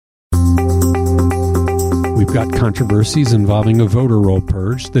We've got controversies involving a voter roll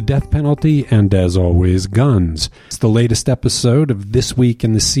purge, the death penalty, and, as always, guns. It's the latest episode of This Week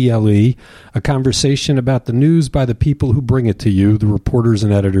in the CLE, a conversation about the news by the people who bring it to you, the reporters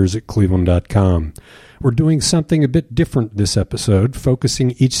and editors at Cleveland.com. We're doing something a bit different this episode,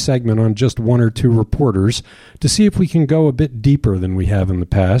 focusing each segment on just one or two reporters to see if we can go a bit deeper than we have in the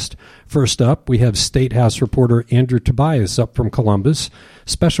past. First up, we have State House reporter Andrew Tobias up from Columbus.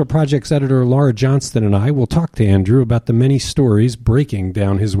 Special Projects editor Laura Johnston and I will talk to Andrew about the many stories breaking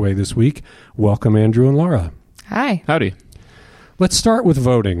down his way this week. Welcome, Andrew and Laura. Hi. Howdy. Let's start with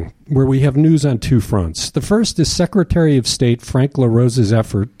voting, where we have news on two fronts. The first is Secretary of State Frank LaRosa's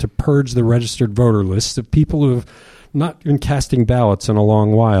effort to purge the registered voter lists of people who have not been casting ballots in a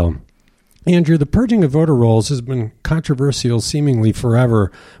long while. Andrew, the purging of voter rolls has been controversial seemingly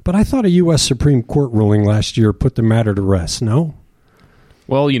forever, but I thought a U.S. Supreme Court ruling last year put the matter to rest, no?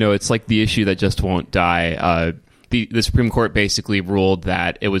 Well, it's like the issue that just won't die. The Supreme Court basically ruled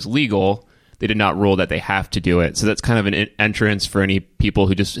that it was legal. They did not rule that they have to do it. So that's kind of an entrance for any people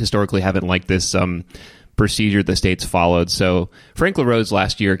who just historically haven't liked this procedure the state's followed. So Frank LaRose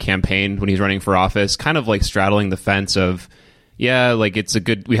last year campaigned when he's running for office, kind of like straddling the fence of, yeah, like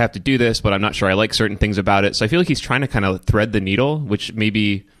we have to do this, but I'm not sure I like certain things about it. So I feel like he's trying to kind of thread the needle, which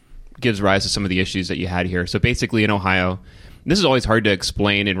maybe gives rise to some of the issues that you had here. So basically in Ohio, this is always hard to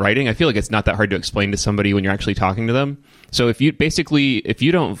explain in writing. I feel like it's not that hard to explain to somebody when you're actually talking to them. So if you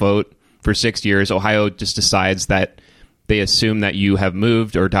don't vote for 6 years, Ohio just decides that they assume that you have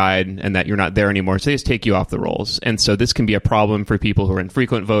moved or died and that you're not there anymore. So they just take you off the rolls. And so this can be a problem for people who are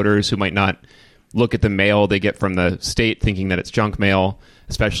infrequent voters who might not look at the mail they get from the state thinking that it's junk mail,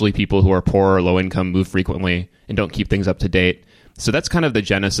 especially people who are poor or low income, move frequently, and don't keep things up to date. So that's kind of the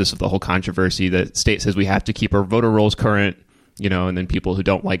genesis of the whole controversy. The state says we have to keep our voter rolls current, and then people who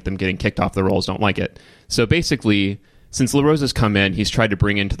don't like them getting kicked off the rolls don't like it. So basically, since LaRosa's come in, he's tried to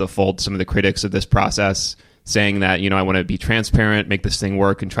bring into the fold some of the critics of this process, saying that, I want to be transparent, make this thing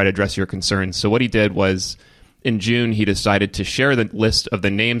work, and try to address your concerns. So what he did was, in June, he decided to share the list of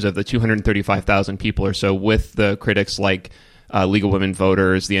the names of the 235,000 people or so with the critics like League of Women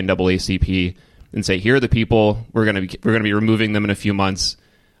Voters, the NAACP, and say, here are the people, we're going to be removing them in a few months,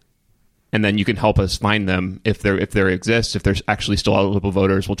 and then you can help us find them if there exists, if there's actually still eligible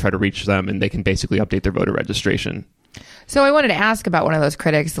voters, we'll try to reach them, and they can basically update their voter registration. So I wanted to ask about one of those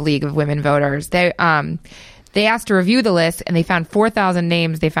critics, the League of Women Voters. They asked to review the list, and they found 4,000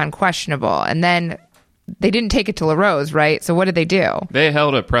 names they found questionable. And then they didn't take it to LaRose, right? So what did they do? They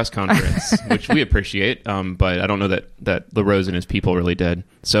held a press conference, which we appreciate, but I don't know that LaRose and his people really did.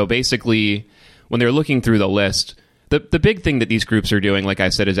 So basically, when they're looking through the list, the big thing that these groups are doing, like I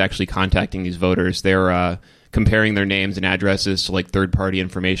said, is actually contacting these voters. They're comparing their names and addresses to like third-party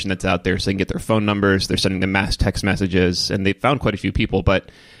information that's out there so they can get their phone numbers. They're sending them mass text messages, and they found quite a few people. But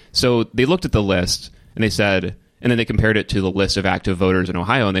so they looked at the list, and they said, and then they compared it to the list of active voters in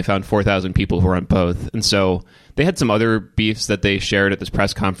Ohio, and they found 4,000 people who are on both. And so they had some other beefs that they shared at this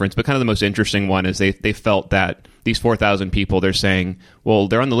press conference, but kind of the most interesting one is they felt that these 4,000 people, they're saying, well,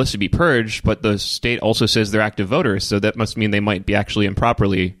 they're on the list to be purged, but the state also says they're active voters, so that must mean they might be actually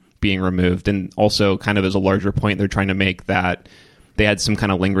improperly being removed. And also kind of as a larger point, they're trying to make that they had some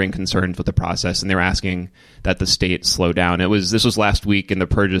kind of lingering concerns with the process, and they're asking that the state slow down. This was last week, and the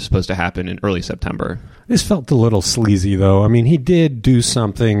purge is supposed to happen in early September. This felt a little sleazy, though. I mean, he did do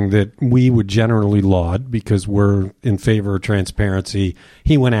something that we would generally laud because we're in favor of transparency.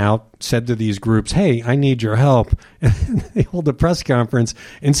 He went out, said to these groups, hey, I need your help. And they hold a press conference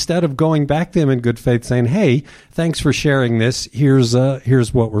instead of going back to him in good faith saying, hey, thanks for sharing this. Here's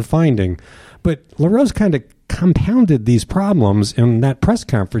what we're finding. But LaRose kind of compounded these problems in that press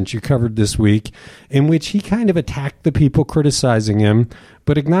conference you covered this week, in which he kind of attacked the people criticizing him,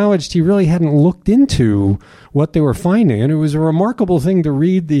 but acknowledged he really hadn't looked into what they were finding. And it was a remarkable thing to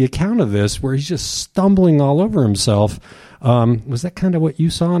read the account of this, where he's just stumbling all over himself. Was that kind of what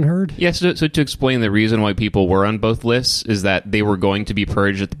you saw and heard? Yes. So to explain the reason why people were on both lists is that they were going to be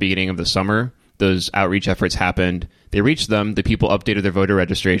purged at the beginning of the summer. Those outreach efforts happened. They reached them. The people updated their voter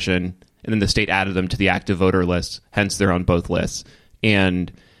registration, and then the state added them to the active voter list. Hence, they're on both lists.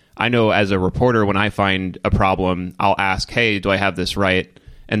 And I know as a reporter, when I find a problem, I'll ask, hey, do I have this right?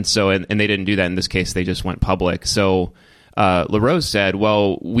 And so, and they didn't do that in this case. They just went public. So LaRose said,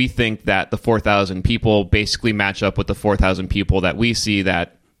 well, we think that the 4,000 people basically match up with the 4,000 people that we see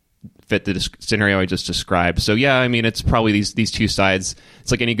that fit the scenario I just described. So yeah, I mean, it's probably these two sides. It's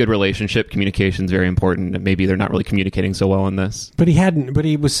like any good relationship, communication is very important, and maybe they're not really communicating so well on this. But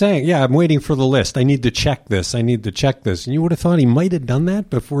he was saying, yeah, I'm waiting for the list. I need to check this. And you would have thought he might have done that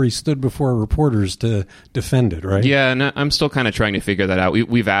before he stood before reporters to defend it, right? Yeah, and I'm still kind of trying to figure that out.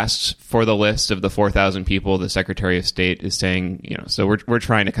 We've asked for the list of the 4,000 people. The Secretary of State is saying, so we're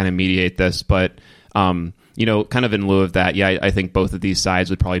trying to kind of mediate this, but kind of in lieu of that, yeah, I think both of these sides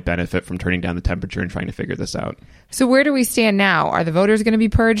would probably benefit from turning down the temperature and trying to figure this out. So where do we stand now? Are the voters going to be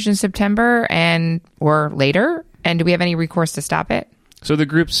purged in September or later? And do we have any recourse to stop it? So the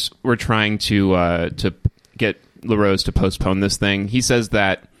groups were trying to get LaRose to postpone this thing. He says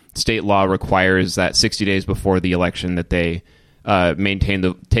that state law requires that 60 days before the election that they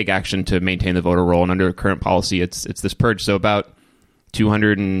take action to maintain the voter roll. And under current policy, it's this purge. So about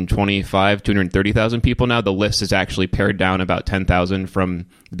 230,000 people now. The list is actually pared down about 10,000 from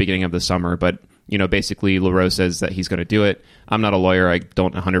the beginning of the summer. But, basically LaRose says that he's going to do it. I'm not a lawyer. I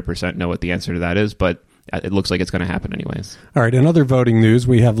don't 100% know what the answer to that is, but it looks like it's going to happen anyways. All right. In other voting news,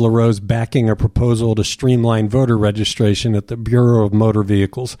 we have LaRose backing a proposal to streamline voter registration at the Bureau of Motor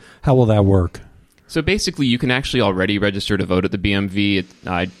Vehicles. How will that work? So basically, you can actually already register to vote at the BMV.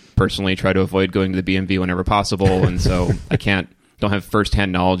 I personally try to avoid going to the BMV whenever possible, and so don't have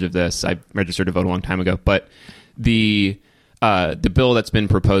firsthand knowledge of this. I registered to vote a long time ago, but the bill that's been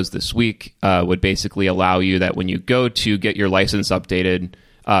proposed this week would basically allow you that when you go to get your license updated,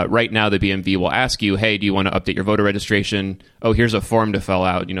 right now the BMV will ask you, hey, do you want to update your voter registration? Oh, here's a form to fill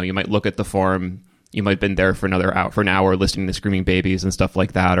out. You might look at the form. You might have been there for an hour listening to screaming babies and stuff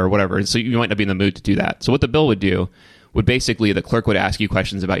like that or whatever. And so you might not be in the mood to do that. So what the bill would do would basically, the clerk would ask you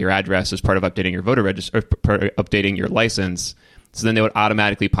questions about your address as part of updating your voter updating your license. So then they would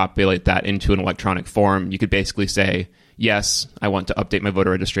automatically populate that into an electronic form. You could basically say, yes, I want to update my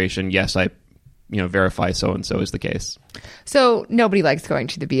voter registration. Yes, I verify so-and-so is the case. So nobody likes going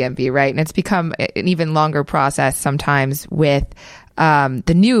to the BMV, right? And it's become an even longer process sometimes with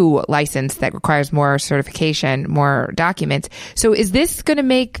the new license that requires more certification, more documents. So is this going to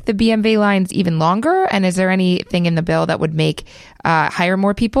make the BMV lines even longer? And is there anything in the bill that would make hire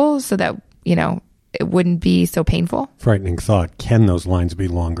more people so that, it wouldn't be so painful? Frightening thought. Can those lines be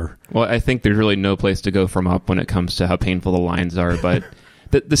longer? Well, I think there's really no place to go from up when it comes to how painful the lines are. But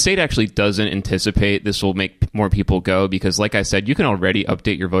the state actually doesn't anticipate this will make more people go because, like I said, you can already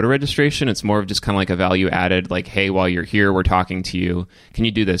update your voter registration. It's more of just kind of like a value added, like, hey, while you're here, we're talking to you. Can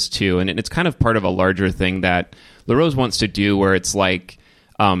you do this too? And it's kind of part of a larger thing that LaRose wants to do where it's like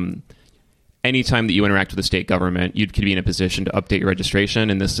anytime that you interact with the state government, you could be in a position to update your registration.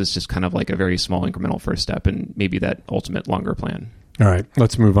 And this is just kind of like a very small incremental first step and maybe that ultimate longer plan. All right,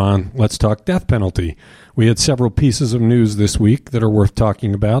 let's move on. Let's talk death penalty. We had several pieces of news this week that are worth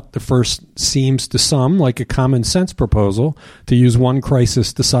talking about. The first seems to some like a common sense proposal to use one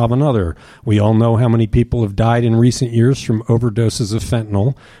crisis to solve another. We all know how many people have died in recent years from overdoses of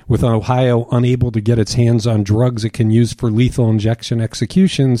fentanyl. With Ohio unable to get its hands on drugs it can use for lethal injection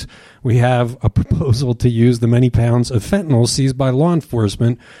executions, we have a proposal to use the many pounds of fentanyl seized by law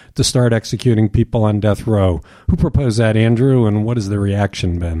enforcement to start executing people on death row. Who proposed that, Andrew, and what has the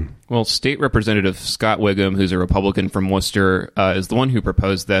reaction been? Well, State Representative Scott Wiggum, who's a Republican from Worcester, is the one who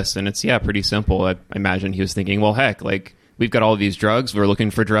proposed this, and it's pretty simple. I imagine he was thinking, well, heck, like we've got all of these drugs, we're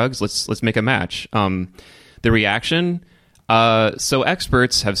looking for drugs, let's make a match. The reaction, so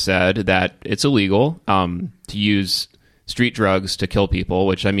experts have said that it's illegal to use street drugs to kill people,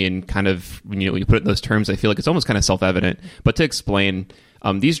 which I mean, kind of when you put it in those terms, I feel like it's almost kind of self-evident. But to explain,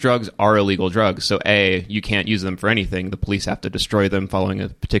 these drugs are illegal drugs. So A, you can't use them for anything. The police have to destroy them following a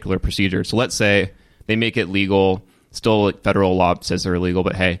particular procedure. So let's say they make it legal. Still, federal law says they're illegal,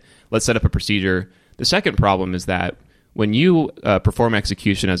 but hey, let's set up a procedure. The second problem is that when you perform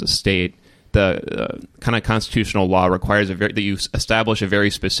execution as a state, the kind of constitutional law requires that you establish a very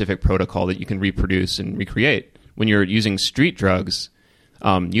specific protocol that you can reproduce and recreate. When you're using street drugs,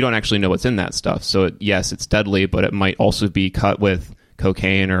 you don't actually know what's in that stuff. So yes, it's deadly, but it might also be cut with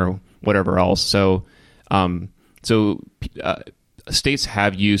cocaine or whatever else. So states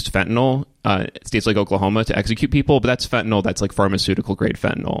have used fentanyl, states like Oklahoma, to execute people, but that's fentanyl that's like pharmaceutical grade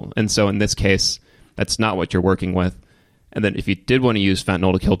fentanyl. And so in this case, that's not what you're working with. And then if you did want to use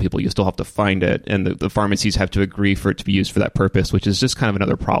fentanyl to kill people, you still have to find it. And the pharmacies have to agree for it to be used for that purpose, which is just kind of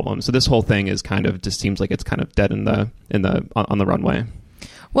another problem. So this whole thing is kind of just seems like it's kind of dead on the runway.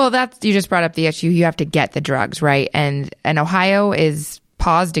 Well, you just brought up the issue. You have to get the drugs, right? And Ohio is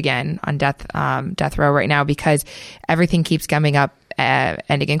paused again on death row right now because everything keeps coming up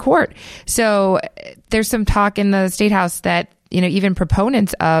ending in court. So there's some talk in the State House that even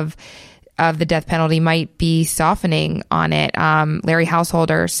proponents of the death penalty might be softening on it. Larry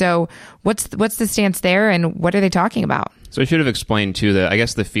Householder. So what's the stance there, and what are they talking about? So I should have explained, too, that I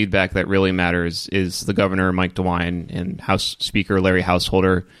guess the feedback that really matters is the governor, Mike DeWine, and House Speaker Larry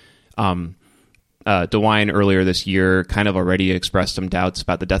Householder. DeWine earlier this year kind of already expressed some doubts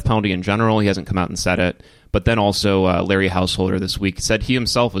about the death penalty in general. He hasn't come out and said it. But then also Larry Householder this week said he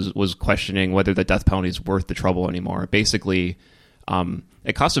himself was questioning whether the death penalty is worth the trouble anymore. Basically,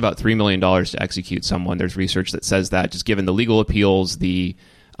 it costs about $3 million to execute someone. There's research that says that, just given the legal appeals, the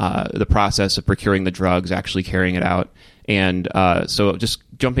process of procuring the drugs, actually carrying it out. And so just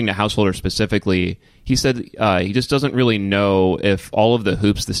jumping to Householder specifically, he said he just doesn't really know if all of the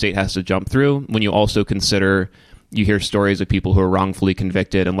hoops the state has to jump through, when you also consider, you hear stories of people who are wrongfully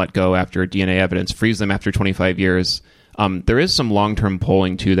convicted and let go after DNA evidence, freeze them after 25 years. There is some long-term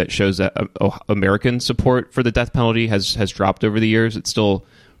polling, too, that shows that American support for the death penalty has dropped over the years. It's still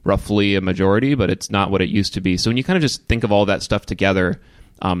roughly a majority, but it's not what it used to be. So when you kind of just think of all that stuff together,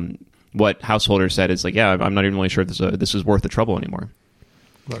 what Householder said is like, yeah, I'm not even really sure if this is worth the trouble anymore.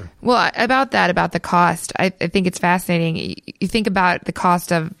 Well, about the cost, I think it's fascinating. You think about the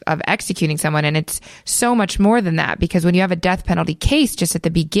cost of executing someone, and it's so much more than that, because when you have a death penalty case just at the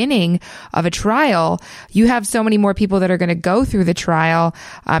beginning of a trial, you have so many more people that are going to go through the trial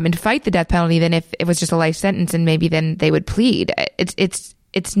and fight the death penalty than if it was just a life sentence, and maybe then they would plead.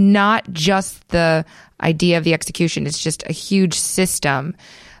 It's not just the idea of the execution. It's just a huge system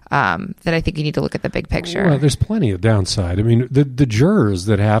that I think you need to look at the big picture. Well, there's plenty of downside. I mean, the jurors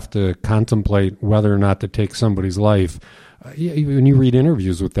that have to contemplate whether or not to take somebody's life, when you read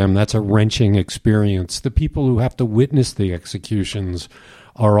interviews with them, that's a wrenching experience. The people who have to witness the executions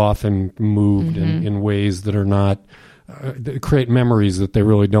are often moved in ways that are not, that create memories that they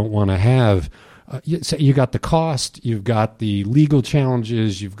really don't want to have. So you got the cost, you've got the legal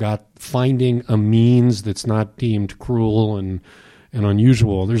challenges, you've got finding a means that's not deemed cruel and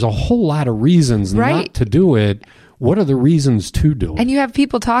unusual. There's a whole lot of reasons not to do it. What are the reasons to do it? And you have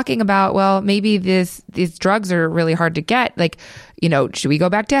people talking about, well, maybe these drugs are really hard to get. Like, should we go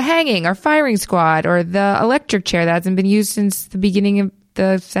back to hanging or firing squad or the electric chair that hasn't been used since the beginning of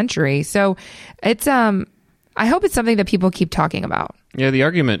the century? So it's, I hope it's something that people keep talking about. Yeah, the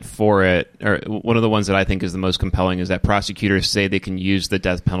argument for it, or one of the ones that I think is the most compelling, is that prosecutors say they can use the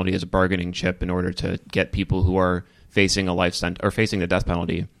death penalty as a bargaining chip in order to get people who are facing a life sentence or facing the death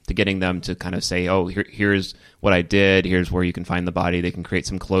penalty, to getting them to kind of say, oh, here's what I did, here's where you can find the body. They can create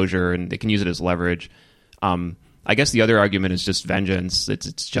some closure, and they can use it as leverage. I guess the other argument is just vengeance.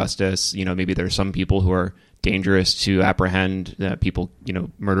 It's justice. Maybe there's some people who are dangerous to apprehend, people,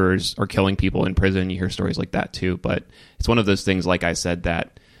 murderers are killing people in prison. You hear stories like that too. But it's one of those things, like I said,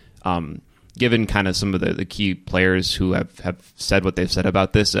 that given kind of some of the key players who have said what they've said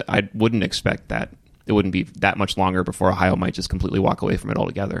about this, I wouldn't expect that it wouldn't be that much longer before Ohio might just completely walk away from it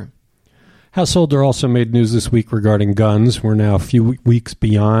altogether. Householder also made news this week regarding guns. We're now a few weeks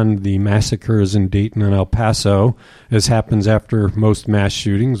beyond the massacres in Dayton and El Paso. As happens after most mass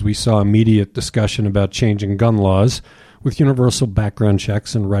shootings, we saw immediate discussion about changing gun laws with universal background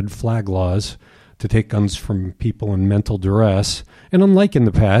checks and red flag laws to take guns from people in mental duress. And unlike in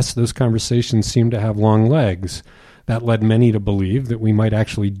the past, those conversations seem to have long legs. That led many to believe that we might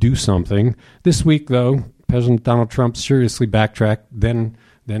actually do something. This week, though, President Donald Trump seriously backtracked, then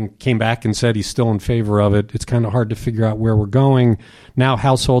came back and said he's still in favor of it. It's kind of hard to figure out where we're going. Now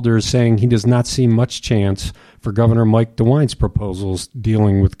Householder is saying he does not see much chance for Governor Mike DeWine's proposals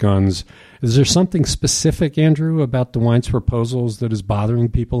dealing with guns. Is there something specific, Andrew, about DeWine's proposals that is bothering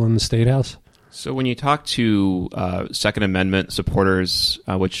people in the State House? So when you talk to Second Amendment supporters,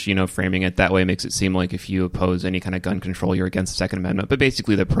 which, framing it that way makes it seem like if you oppose any kind of gun control, you're against the Second Amendment. But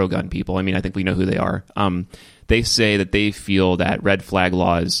basically the pro-gun people, I think we know who they are. They say that they feel that red flag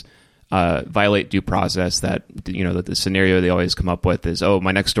laws violate due process, that, that the scenario they always come up with is, oh,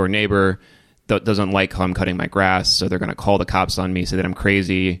 my next door neighbor doesn't like how I'm cutting my grass, so they're going to call the cops on me, say that I'm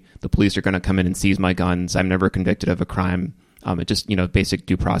crazy. The police are going to come in and seize my guns. I'm never convicted of a crime. It just, basic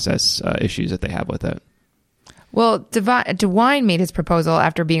due process issues that they have with it. Well, DeWine made his proposal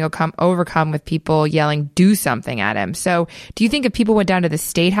after being overcome with people yelling, do something at him. So do you think if people went down to the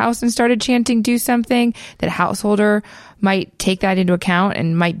State House and started chanting, do something, that Householder might take that into account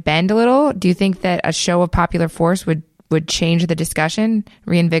and might bend a little? Do you think that a show of popular force would change the discussion,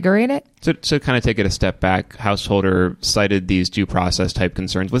 reinvigorate it? So kind of take it a step back, Householder cited these due process type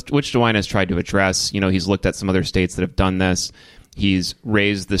concerns, which DeWine has tried to address. He's looked at some other states that have done this. He's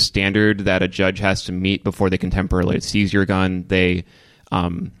raised the standard that a judge has to meet before they can temporarily seize your gun. They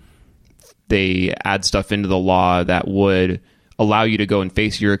add stuff into the law that would allow you to go and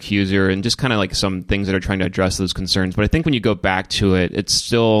face your accuser, and just kind of like some things that are trying to address those concerns. But I think when you go back to it, it's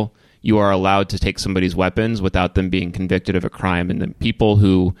still, you are allowed to take somebody's weapons without them being convicted of a crime. And the people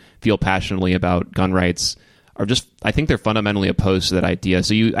who feel passionately about gun rights are just, I think they're fundamentally opposed to that idea.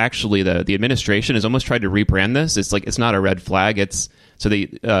 So you actually, the administration has almost tried to rebrand this. It's like, it's not a red flag. It's, so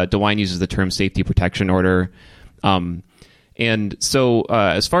DeWine uses the term safety protection order. And so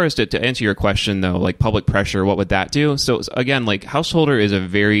as far as to answer your question, though, like public pressure, what would that do? So again, like Householder is a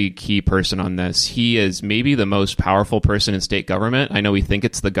very key person on this. He is maybe the most powerful person in state government. I know we think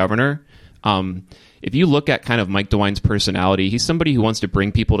it's the governor. If you look at kind of Mike DeWine's personality, he's somebody who wants to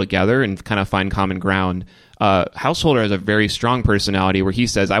bring people together and kind of find common ground. Householder has a very strong personality where he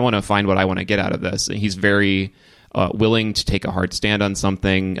says, I want to find what I want to get out of this. And he's very willing to take a hard stand on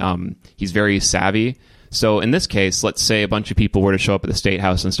something. He's very savvy. So in this case, let's say a bunch of people were to show up at the State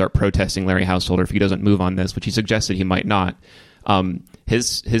House and start protesting Larry Householder if he doesn't move on this, which he suggested he might not.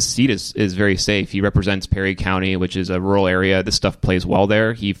 His seat is very safe. He represents Perry County, which is a rural area. This stuff plays well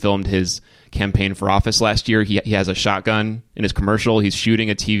there. He filmed his campaign for office last year. He has a shotgun in his commercial. He's shooting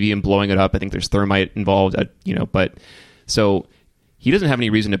a TV and blowing it up. I think there's thermite involved, but so he doesn't have any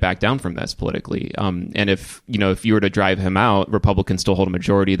reason to back down from this politically. And if you were to drive him out, Republicans still hold a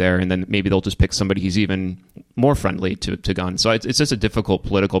majority there, and then maybe they'll just pick somebody who's even more friendly to guns. So it's just a difficult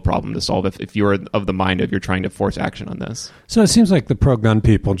political problem to solve if you're of the mind of you're trying to force action on this. So it seems like the pro-gun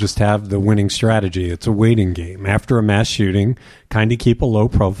people just have the winning strategy. It's a waiting game. After a mass shooting, kind of keep a low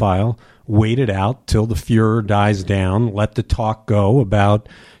profile, wait it out till the furor dies down, let the talk go about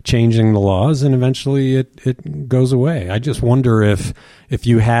changing the laws, and eventually it goes away. I just wonder if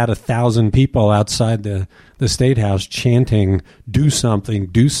you had 1,000 people outside the State House chanting, do something,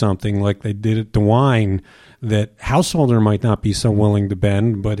 like they did at DeWine, that Householder might not be so willing to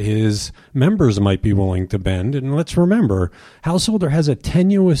bend, but his members might be willing to bend. And let's remember, Householder has a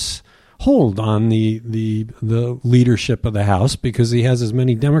tenuous hold on the leadership of the House because he has as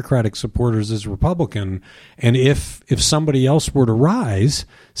many Democratic supporters as Republican. And if somebody else were to rise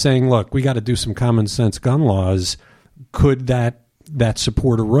saying, look, we got to do some common sense gun laws, could that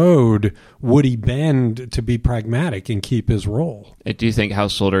support erode? Would he bend to be pragmatic and keep his role? I do think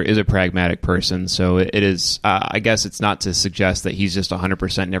Householder is a pragmatic person, so it is, I guess it's not to suggest that he's just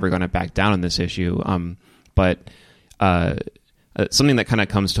 100% never going to back down on this issue, but something that kind of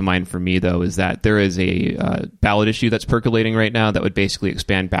comes to mind for me, though, is that there is a ballot issue that's percolating right now that would basically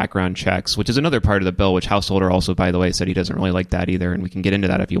expand background checks, which is another part of the bill, which Householder also, by the way, said he doesn't really like that either, and we can get into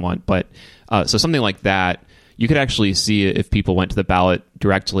that if you want. But so something like that, you could actually see if people went to the ballot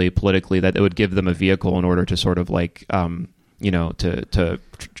directly politically, that it would give them a vehicle in order to sort of like, to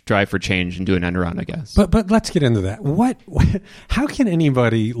drive for change and do an end run, I guess. But let's get into that. How can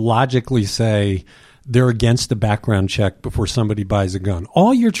anybody logically say they're against the background check before somebody buys a gun?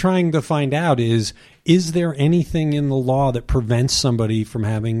 All you're trying to find out is there anything in the law that prevents somebody from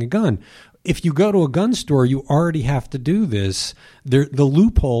having a gun? If you go to a gun store, you already have to do this. The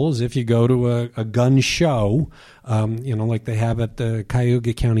loopholes, if you go to a gun show, like they have at the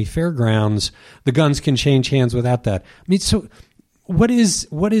Cuyahoga County Fairgrounds, the guns can change hands without that. I mean, so what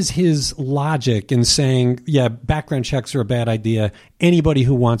is his logic in saying, yeah, background checks are a bad idea. Anybody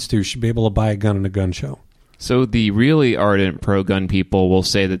who wants to should be able to buy a gun in a gun show? So the really ardent pro-gun people will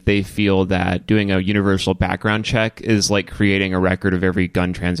say that they feel that doing a universal background check is like creating a record of every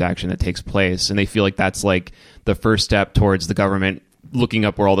gun transaction that takes place. And they feel like that's like the first step towards the government looking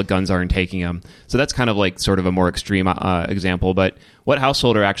up where all the guns are and taking them. So that's kind of like sort of a more extreme example. But what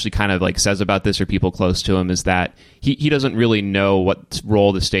Householder actually kind of like says about this, or people close to him, is that he doesn't really know what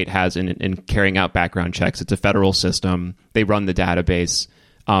role the state has in carrying out background checks. It's a federal system. They run the database.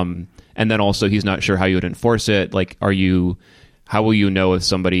 And then also he's not sure how you would enforce it. Like, how will you know if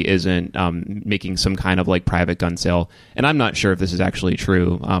somebody isn't making some kind of like private gun sale? And I'm not sure if this is actually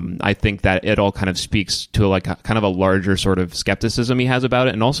true. I think that it all kind of speaks to like kind of a larger sort of skepticism he has about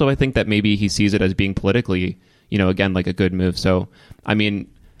it. And also I think that maybe he sees it as being politically, again, like a good move. So, I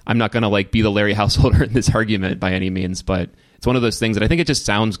mean, I'm not going to like be the Larry Householder in this argument by any means, but it's one of those things that I think it just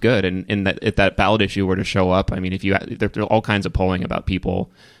sounds good. And that if that ballot issue were to show up, I mean, there are all kinds of polling about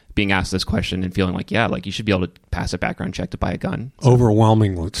people being asked this question and feeling like, yeah, like you should be able to pass a background check to buy a gun. So.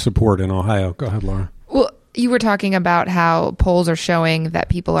 Overwhelming support in Ohio. Go ahead, Laura. Well, you were talking about how polls are showing that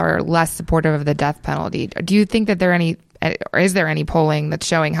people are less supportive of the death penalty. Do you think that is there any polling that's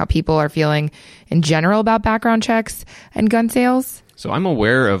showing how people are feeling in general about background checks and gun sales? So I'm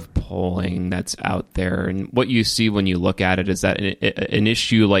aware of polling that's out there, and what you see when you look at it is that an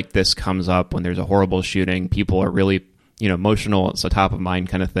issue like this comes up when there's a horrible shooting. People are really emotional, it's a top of mind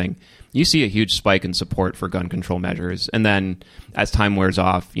kind of thing, you see a huge spike in support for gun control measures. And then as time wears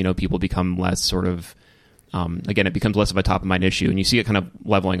off, people become less sort of, again, it becomes less of a top of mind issue, and you see it kind of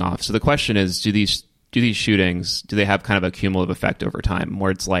leveling off. So the question is, do these shootings, do they have kind of a cumulative effect over time,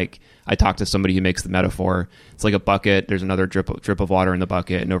 where it's like, I talked to somebody who makes the metaphor, it's like a bucket, there's another drip of water in the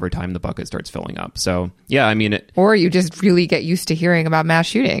bucket, and over time the bucket starts filling up. So yeah, I mean, or you just really get used to hearing about mass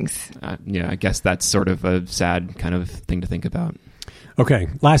shootings. I guess that's sort of a sad kind of thing to think about. Okay.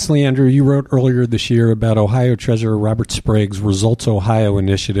 Lastly, Andrew, you wrote earlier this year about Ohio Treasurer Robert Sprague's Results Ohio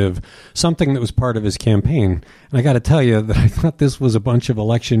initiative, something that was part of his campaign. And I got to tell you that I thought this was a bunch of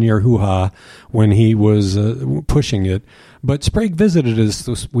election year hoo-ha when he was pushing it. But Sprague visited us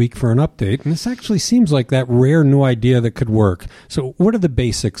this week for an update, and this actually seems like that rare new idea that could work. So what are the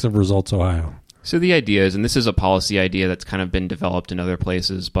basics of Results Ohio? So the idea is, and this is a policy idea that's kind of been developed in other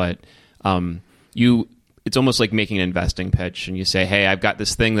places, but it's almost like making an investing pitch, and you say, hey, I've got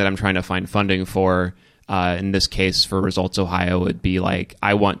this thing that I'm trying to find funding for. In this case, for Results Ohio, it would be like,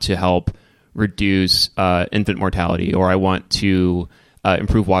 I want to help reduce infant mortality, or I want to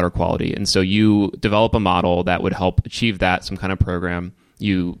improve water quality. And so you develop a model that would help achieve that, some kind of program.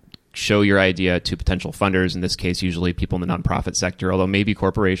 You show your idea to potential funders, in this case, usually people in the nonprofit sector, although maybe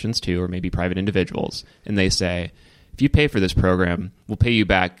corporations too, or maybe private individuals. And they say, if you pay for this program, we'll pay you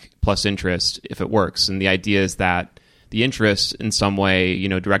back plus interest if it works. And the idea is that the interest in some way,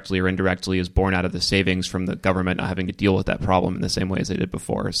 directly or indirectly, is born out of the savings from the government not having to deal with that problem in the same way as they did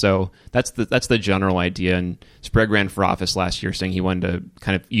before. So that's the general idea. And Sprague ran for office last year saying he wanted to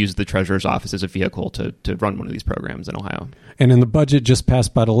kind of use the treasurer's office as a vehicle to run one of these programs in Ohio. And in the budget just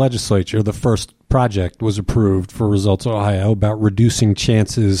passed by the legislature, the first project was approved for Results Ohio about reducing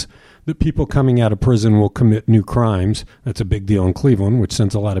chances that people coming out of prison will commit new crimes. That's a big deal in Cleveland, which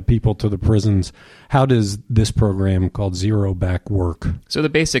sends a lot of people to the prisons. How does this program called Zero Back work? So the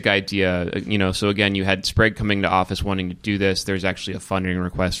basic idea, so again, you had Sprague coming to office wanting to do this. There's actually a funding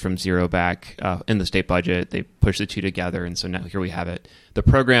request from Zero Back in the state budget. They push the two together, and so now here we have it. The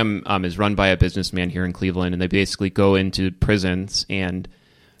program is run by a businessman here in Cleveland, and they basically go into prisons and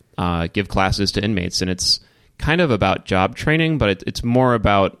give classes to inmates. And it's kind of about job training, but it's more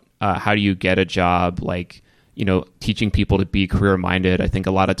about how do you get a job, like, teaching people to be career-minded. I think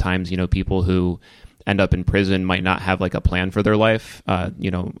a lot of times, people who end up in prison might not have like a plan for their life.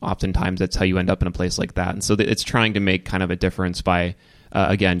 Oftentimes that's how you end up in a place like that. And so it's trying to make kind of a difference by,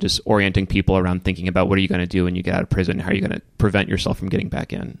 again, just orienting people around thinking about what are you going to do when you get out of prison? How are you going to prevent yourself from getting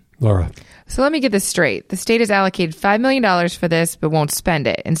back in? Laura. So let me get this straight. The state has allocated $5 million for this, but won't spend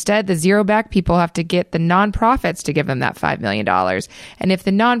it. Instead, the Zero Back people have to get the nonprofits to give them that $5 million. And if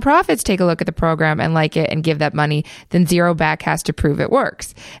the nonprofits take a look at the program and like it and give that money, then Zero Back has to prove it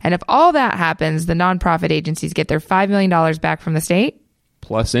works. And if all that happens, the nonprofit agencies get their $5 million back from the state.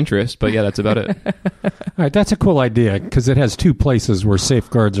 Plus interest, but yeah, that's about it. All right, that's a cool idea because it has two places where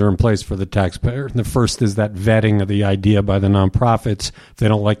safeguards are in place for the taxpayer. The first is that vetting of the idea by the nonprofits. If they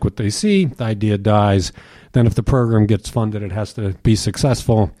don't like what they see, the idea dies. Then if the program gets funded, it has to be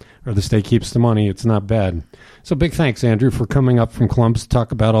successful, or the state keeps the money. It's not bad. So big thanks, Andrew, for coming up from Columbus to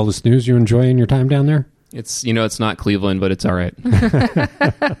talk about all this news. You enjoying your time down there? It's not Cleveland, but it's all right.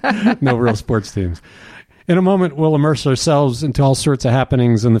 No real sports teams. In a moment, we'll immerse ourselves into all sorts of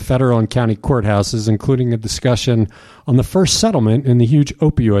happenings in the federal and county courthouses, including a discussion on the first settlement in the huge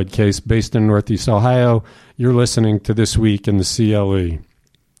opioid case based in Northeast Ohio. You're listening to This Week in the CLE.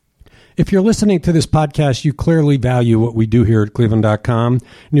 If you're listening to this podcast, you clearly value what we do here at Cleveland.com.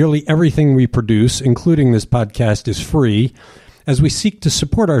 Nearly everything we produce, including this podcast, is free, as we seek to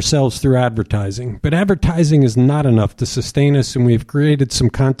support ourselves through advertising. But advertising is not enough to sustain us, and we've created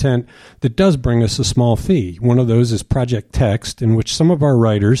some content that does bring us a small fee. One of those is Project Text, in which some of our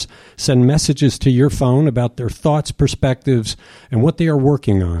writers send messages to your phone about their thoughts, perspectives, and what they are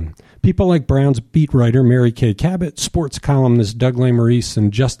working on. People like Brown's beat writer Mary Kay Cabot, sports columnist Doug Lesmerises,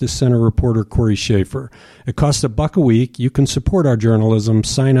 and Justice Center reporter Corey Schaefer. It costs $1 a week. You can support our journalism.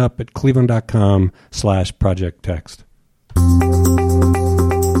 Sign up at cleveland.com/Project Text.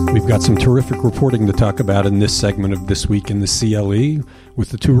 We've got some terrific reporting to talk about in this segment of This Week in the CLE with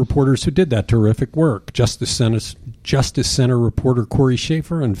the two reporters who did that terrific work, Justice Center reporter Corey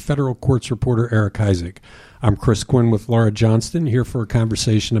Schaefer and federal courts reporter Eric Heisig. I'm Chris Quinn with Laura Johnston, here for a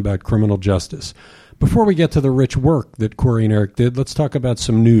conversation about criminal justice. Before we get to the rich work that Corey and Eric did, let's talk about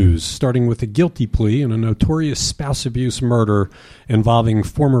some news, starting with a guilty plea in a notorious spouse abuse murder involving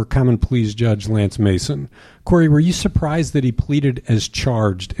former Common Pleas Judge Lance Mason. Corey, were you surprised that he pleaded as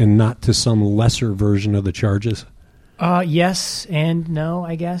charged and not to some lesser version of the charges? Yes and no,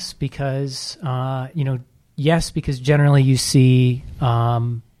 I guess, because, you yes, because generally you see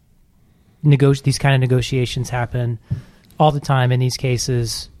these kind of negotiations happen all the time in these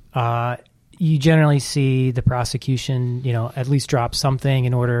cases. You generally see the prosecution, at least drop something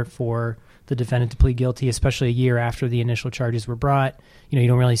in order for the defendant to plead guilty, especially a year after the initial charges were brought. You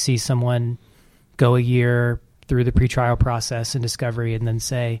don't really see someone go a year through the pretrial process and discovery and then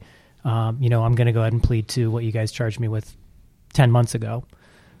say, I'm going to go ahead and plead to what you guys charged me with 10 months ago.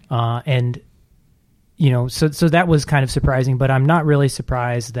 So that was kind of surprising, but I'm not really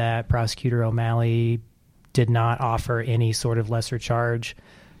surprised that Prosecutor O'Malley did not offer any sort of lesser charge.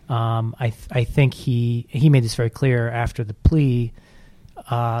 I think he made this very clear after the plea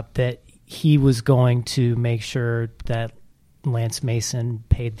that he was going to make sure that Lance Mason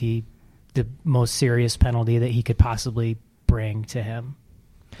paid the most serious penalty that he could possibly bring to him.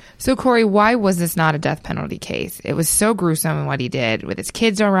 So, Corey, why was this not a death penalty case? It was so gruesome in what he did with his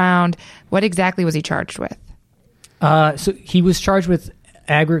kids around. What exactly was he charged with? So he was charged with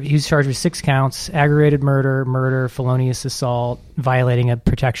 6 counts: aggravated murder, felonious assault, violating a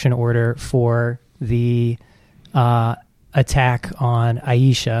protection order for the attack on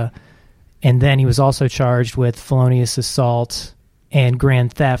Aisha. And then he was also charged with felonious assault and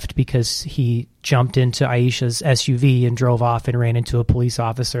grand theft because he jumped into Aisha's SUV and drove off and ran into a police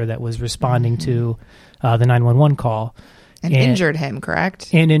officer that was responding to the 911 call. And injured him,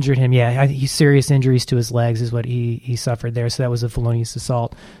 correct? And injured him, yeah. Serious injuries to his legs is what he suffered there. So that was a felonious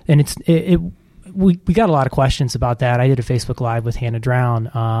assault. And we got a lot of questions about that. I did a Facebook Live with Hannah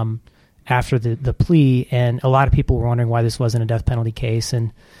Drown after the plea, and a lot of people were wondering why this wasn't a death penalty case.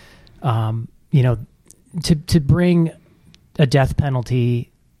 And to bring a death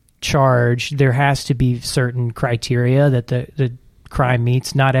penalty charge, there has to be certain criteria that the crime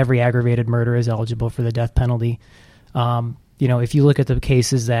meets. Not every aggravated murder is eligible for the death penalty. If you look at the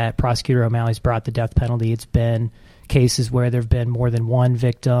cases that Prosecutor O'Malley's brought the death penalty, it's been cases where there have been more than one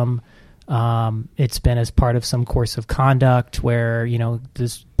victim. It's been as part of some course of conduct where,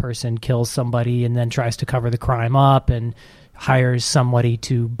 this person kills somebody and then tries to cover the crime up and hires somebody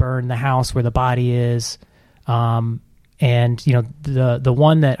to burn the house where the body is. The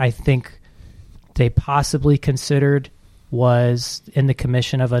one that I think they possibly considered was in the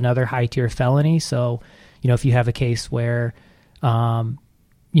commission of another high-tier felony. So, if you have a case where,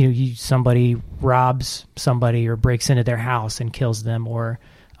 somebody robs somebody or breaks into their house and kills them, or,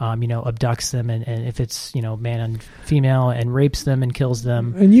 abducts them, and if it's, man and female, and rapes them and kills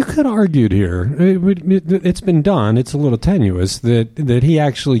them. And you could argue here, it's been done, it's a little tenuous, that he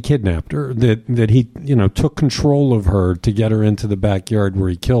actually kidnapped her, that he, took control of her to get her into the backyard where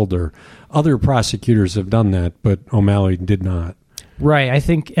he killed her. Other prosecutors have done that, but O'Malley did not. Right, I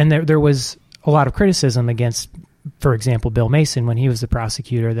think, and there was a lot of criticism against, for example, Bill Mason when he was the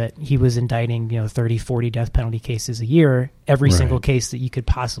prosecutor, that he was indicting 30, 40 death penalty cases a year. Every single case that you could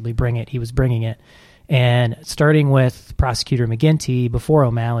possibly bring it, he was bringing it. And starting with Prosecutor McGinty before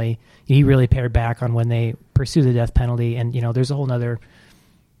O'Malley, he really pared back on when they pursue the death penalty. And there's a whole nother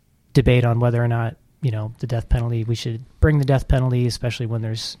debate on whether or not the death penalty, we should bring the death penalty, especially when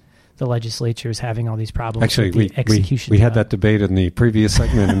there's the legislature is having all these problems. Actually, with the execution. We had that debate in the previous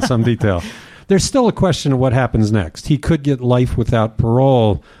segment in some detail. There's still a question of what happens next. He could get life without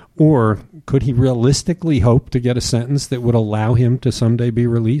parole, or could he realistically hope to get a sentence that would allow him to someday be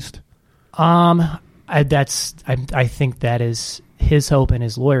released? I think that is his hope and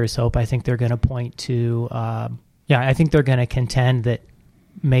his lawyer's hope. I think they're going to point to, I think they're going to contend that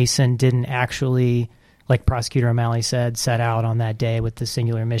Mason didn't actually, like Prosecutor O'Malley said, set out on that day with the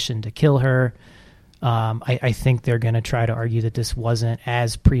singular mission to kill her. I think they're going to try to argue that this wasn't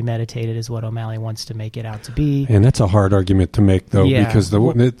as premeditated as what O'Malley wants to make it out to be. And that's a hard argument to make, though, because the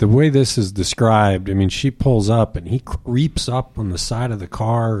way this is described, she pulls up and he creeps up on the side of the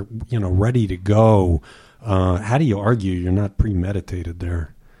car, ready to go. How do you argue you're not premeditated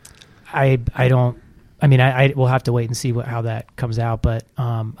there? I will have to wait and see how that comes out, but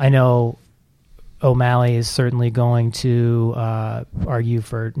I know O'Malley is certainly going to argue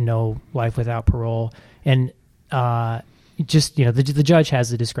for no life without parole, and the judge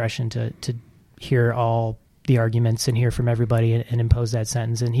has the discretion to hear all the arguments and hear from everybody and impose that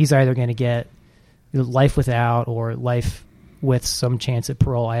sentence. And he's either going to get life without or life with some chance at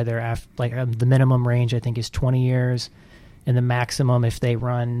parole. Either the minimum range I think is 20 years, and the maximum, if they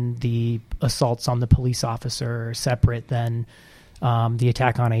run the assaults on the police officer separate, then the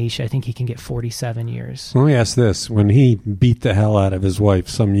attack on Aisha, I think he can get 47 years. Let me ask this. When he beat the hell out of his wife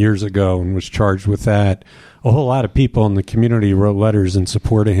some years ago and was charged with that, a whole lot of people in the community wrote letters in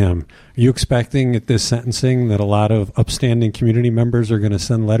support of him. Are you expecting at this sentencing that a lot of upstanding community members are going to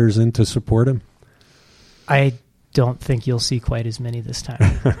send letters in to support him? I don't think you'll see quite as many this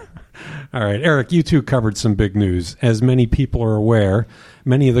time. All right, Eric, you too covered some big news. As many people are aware,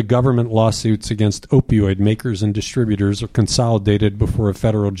 many of the government lawsuits against opioid makers and distributors are consolidated before a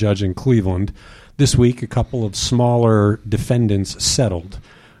federal judge in Cleveland. This week, a couple of smaller defendants settled.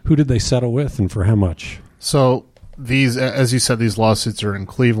 Who did they settle with, and for how much? So these, as you said, these lawsuits are in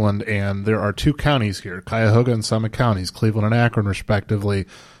Cleveland, and there are 2 counties here, Cuyahoga and Summit counties, Cleveland and Akron, respectively.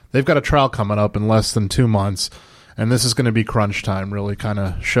 They've got a trial coming up in less than 2 months. And this is going to be crunch time, really kind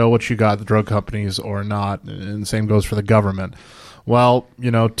of show what you got, the drug companies or not. And the same goes for the government. Well,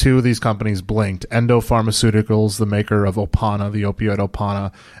 2 of these companies blinked. Endo Pharmaceuticals, the maker of Opana, the opioid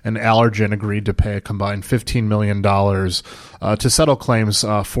Opana, and Allergen agreed to pay a combined $15 million to settle claims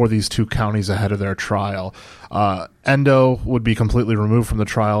for these 2 counties ahead of their trial. Endo would be completely removed from the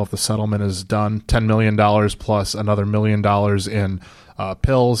trial if the settlement is done. $10 million plus another $1 million in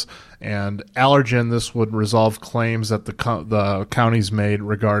pills. And Allergen, this would resolve claims that the counties made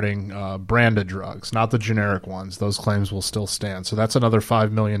regarding branded drugs, not the generic ones. Those claims will still stand. So that's another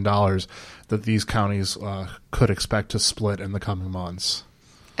 $5 million that these counties could expect to split in the coming months.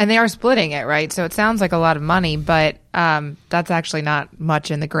 And they are splitting it, right? So it sounds like a lot of money, but that's actually not much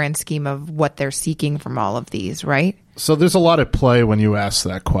in the grand scheme of what they're seeking from all of these, right? So there's a lot at play when you ask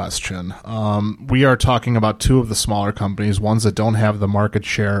that question. We are talking about 2 of the smaller companies, ones that don't have the market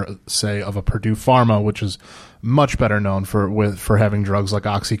share, say, of a Purdue Pharma, which is much better known for having drugs like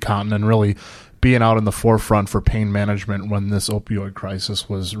OxyContin and really being out in the forefront for pain management when this opioid crisis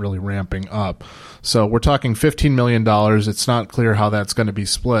was really ramping up. So we're talking $15 million. It's not clear how that's going to be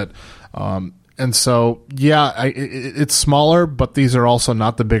split. And so, it's smaller, but these are also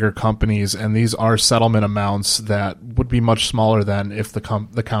not the bigger companies, and these are settlement amounts that would be much smaller than if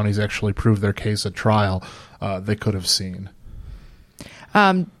the counties actually proved their case at trial, they could have seen.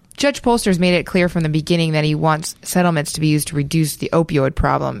 Judge Polster's made it clear from the beginning that he wants settlements to be used to reduce the opioid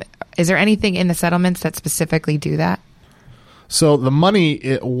problem. Is there anything in the settlements that specifically do that? So the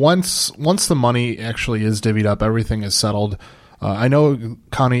money, once the money actually is divvied up, everything is settled. I know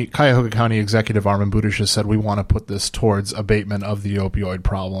Cuyahoga County Executive Armin Budish has said we want to put this towards abatement of the opioid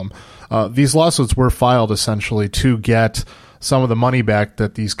problem. These lawsuits were filed essentially to get some of the money back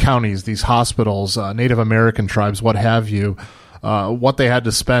that these counties, these hospitals, Native American tribes, what have you, what they had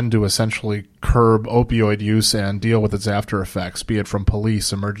to spend to essentially curb opioid use and deal with its after effects, be it from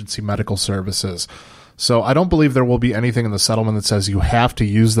police, emergency medical services. So I don't believe there will be anything in the settlement that says you have to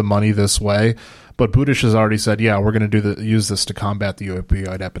use the money this way. But Budish has already said, we're going to use this to combat the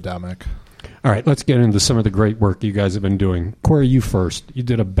opioid epidemic. All right, let's get into some of the great work you guys have been doing. Corey, you first. You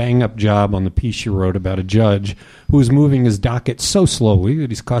did a bang-up job on the piece you wrote about a judge who is moving his docket so slowly that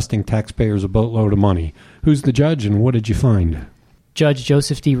he's costing taxpayers a boatload of money. Who's the judge, and what did you find? Judge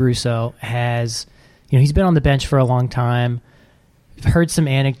Joseph D. Russo has, he's been on the bench for a long time. I've heard some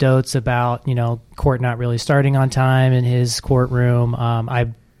anecdotes about, court not really starting on time in his courtroom. I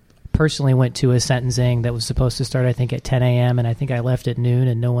personally went to a sentencing that was supposed to start, I think, at 10 a.m., and I think I left at noon,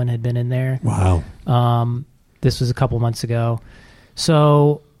 and no one had been in there. Wow. This was a couple months ago.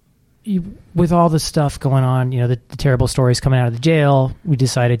 So with all the stuff going on, the terrible stories coming out of the jail, we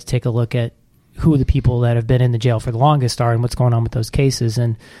decided to take a look at who the people that have been in the jail for the longest are and what's going on with those cases.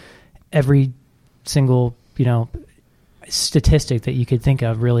 And every single, statistic that you could think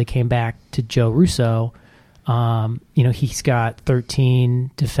of really came back to Joe Russo. He's got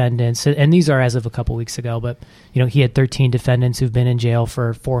 13 defendants, and these are as of a couple weeks ago, but, he had 13 defendants who've been in jail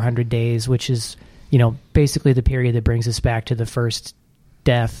for 400 days, which is, basically the period that brings us back to the first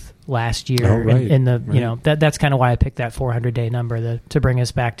death last year. Oh, right. That's kind of why I picked that 400-day number to bring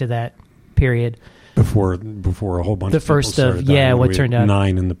us back to that period. Before a whole bunch of people started dying. What turned out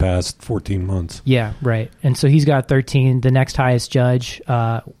 9 in the past 14 months. Yeah, right. And so he's got 13. The next highest judge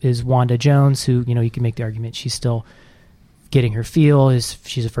is Wanda Jones, who, you can make the argument she's still getting her feel.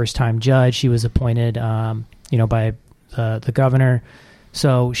 She's a first-time judge. She was appointed, by the governor.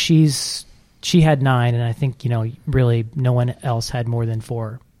 So she had 9, and I think, really no one else had more than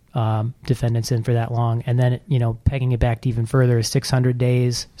 4 defendants in for that long. And then, pegging it back to even further is 600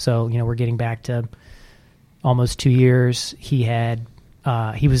 days. So, we're getting back to almost 2 years. He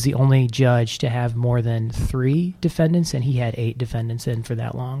was the only judge to have more than 3 defendants, and he had 8 defendants in for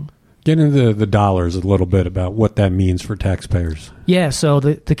that long. Get into the dollars a little bit about what that means for taxpayers. Yeah, so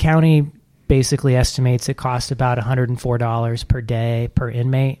the county basically estimates it costs about $104 per day per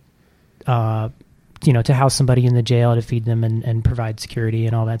inmate, to house somebody in the jail, to feed them and provide security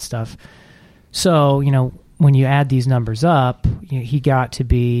and all that stuff. So, when you add these numbers up, he got to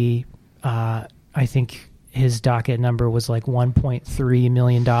be, I think his docket number was like $1.3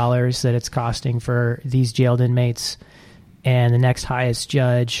 million that it's costing for these jailed inmates. And the next highest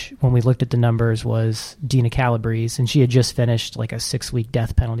judge, when we looked at the numbers, was Dina Calabrese, and she had just finished like a 6-week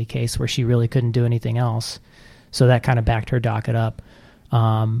death penalty case where she really couldn't do anything else. So that kind of backed her docket up.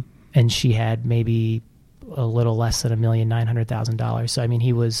 And she had maybe a little less than $1,900,000. So, I mean,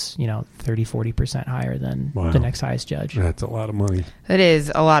 he was, 30-40% higher than the next highest judge. That's a lot of money. It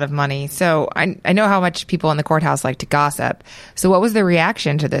is a lot of money. So I know how much people in the courthouse like to gossip. So what was the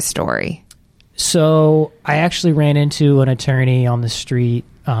reaction to this story? So I actually ran into an attorney on the street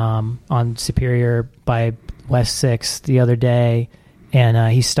on Superior by West 6th the other day,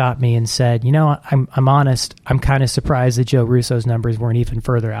 and he stopped me and said, I'm honest, I'm kind of surprised that Joe Russo's numbers weren't even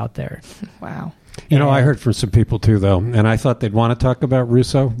further out there. Wow. I heard from some people too, though, and I thought they'd want to talk about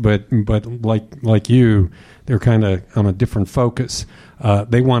Russo, but like you, they're kind of on a different focus.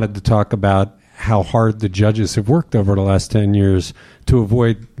 They wanted to talk about how hard the judges have worked over the last 10 years to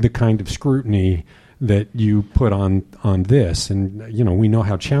avoid the kind of scrutiny that you put on this. And, we know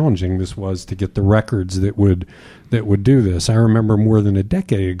how challenging this was to get the records that would do this. I remember more than a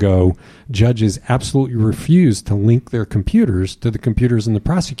decade ago, judges absolutely refused to link their computers to the computers in the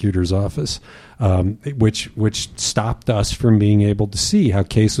prosecutor's office, which stopped us from being able to see how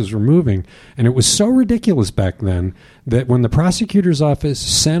cases were moving. And it was so ridiculous back then that when the prosecutor's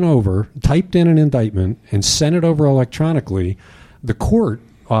office typed in an indictment and sent it over electronically, the court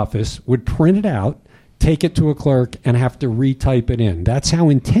office would print it out, take it to a clerk, and have to retype it in. That's how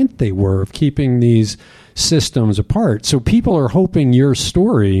intent they were of keeping these systems apart. So people are hoping your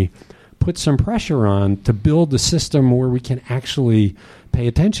story puts some pressure on to build a system where we can actually pay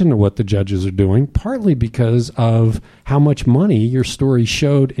attention to what the judges are doing, partly because of how much money your story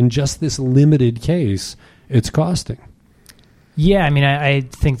showed in just this limited case it's costing. Yeah, I memean, I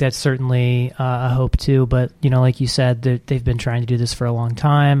think that's certainly a hope too. But like you said, they've been trying to do this for a long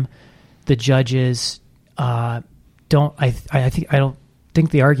time. The judges don't. I don't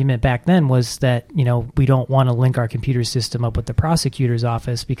think the argument back then was that we don't want to link our computer system up with the prosecutor's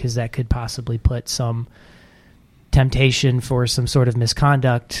office because that could possibly put some temptation for some sort of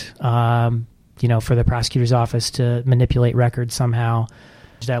misconduct. For the prosecutor's office to manipulate records somehow.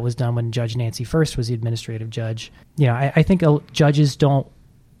 That was done when Judge Nancy First was the administrative judge. I think judges don't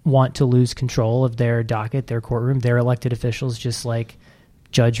want to lose control of their docket, their courtroom. They're elected officials just like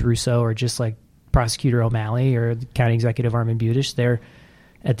Judge Russo or just like Prosecutor O'Malley or the County Executive Armin Budish. They're,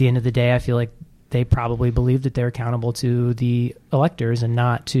 at the end of the day, I feel like they probably believe that they're accountable to the electors and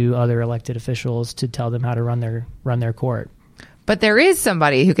not to other elected officials to tell them how to run their court. But there is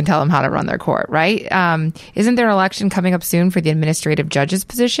somebody who can tell them how to run their court, right? Isn't there an election coming up soon for the administrative judge's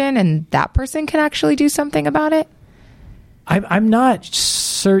position, and that person can actually do something about it? I'm not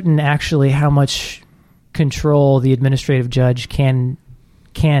certain actually how much control the administrative judge can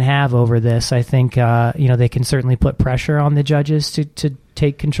have over this. I think they can certainly put pressure on the judges to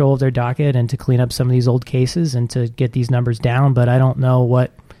take control of their docket and to clean up some of these old cases and to get these numbers down. But I don't know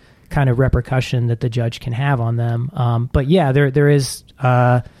what kind of repercussion that the judge can have on them. But yeah, there is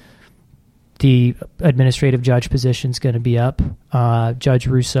the administrative judge position is going to be up. Judge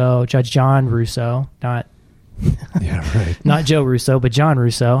John Russo, not not Joe Russo, but John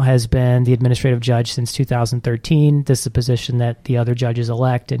Russo has been the administrative judge since 2013. This is a position that the other judges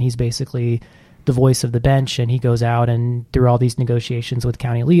elect, and he's basically the voice of the bench, and he goes out and through all these negotiations with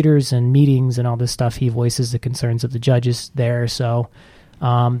county leaders and meetings and all this stuff, he voices the concerns of the judges there. So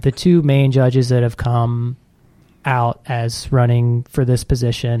the two main judges that have come out as running for this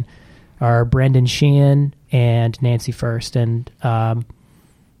position are Brendan Sheehan and Nancy First, and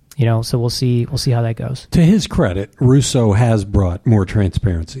so we'll see how that goes. To his credit, Russo has brought more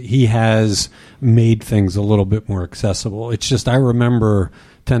transparency. He has made things a little bit more accessible. It's just, I remember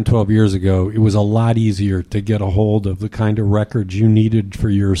 10, 12 years ago, it was a lot easier to get a hold of the kind of records you needed for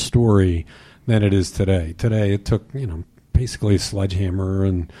your story than it is today. Today, it took, basically a sledgehammer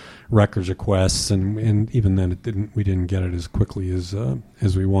and records requests, and even then we didn't get it as quickly as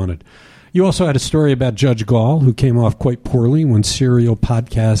we wanted. You also had a story about Judge Gall, who came off quite poorly when Serial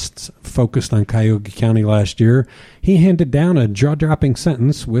Podcasts focused on Cuyahoga County last year. He handed down a jaw-dropping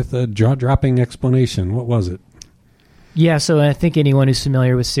sentence with a jaw-dropping explanation. What was it? Yeah, so I think anyone who's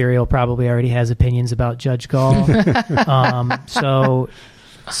familiar with Serial probably already has opinions about Judge Gall.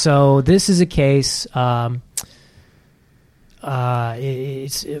 So this is a case.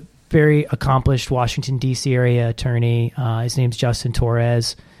 It's a very accomplished Washington, D.C. area attorney. His name's Justin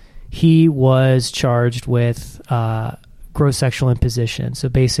Torres. He was charged with gross sexual imposition. So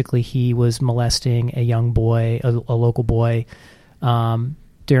basically he was molesting a young boy, a local boy,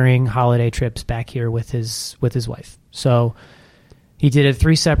 during holiday trips back here with his wife. So he did it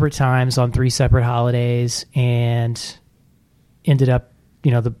 3 separate times on 3 separate holidays, and ended up,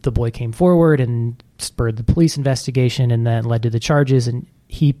 the boy came forward and spurred the police investigation, and then led to the charges. And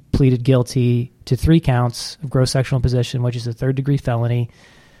he pleaded guilty to 3 counts of gross sexual imposition, which is a 3rd-degree felony.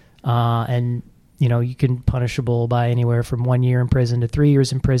 And, you can punishable by anywhere from 1 year in prison to 3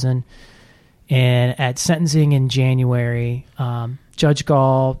 years in prison. And at sentencing in January, Judge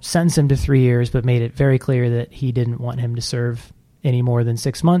Gall sentenced him to 3 years, but made it very clear that he didn't want him to serve any more than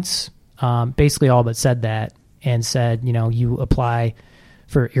 6 months. Basically all but said that, and said, you apply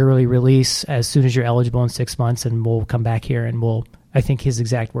for early release as soon as you're eligible in 6 months, and we'll come back here and I think his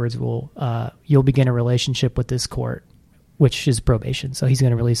exact words you'll begin a relationship with this court, which is probation. So he's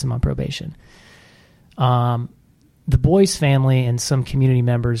going to release him on probation. The boy's family and some community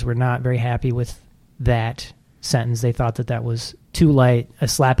members were not very happy with that sentence. They thought that was too light, a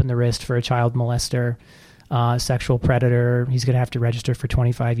slap in the wrist for a child molester, sexual predator. He's going to have to register for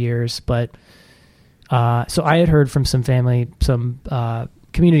 25 years. But so I had heard from some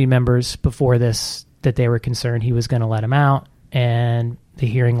community members before this that they were concerned he was going to let him out. And the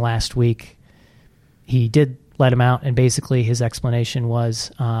hearing last week, he did let him out. And basically his explanation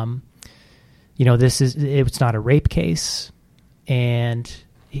was, it's not a rape case, and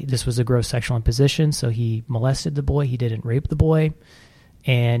this was a gross sexual imposition. So he molested the boy. He didn't rape the boy.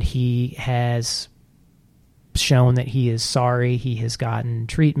 And he has shown that he is sorry. He has gotten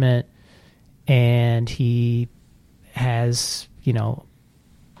treatment, and he has,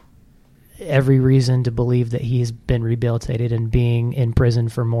 every reason to believe that he has been rehabilitated, and being in prison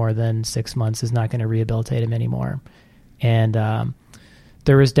for more than 6 months is not going to rehabilitate him anymore. And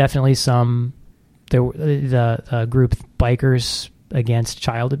there was definitely the group Bikers Against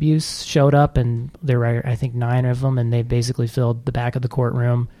Child Abuse showed up, and there were, I think, 9 of them, and they basically filled the back of the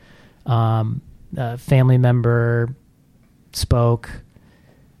courtroom. A family member spoke,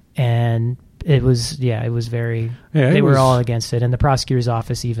 and it was very, they were all against it. And the prosecutor's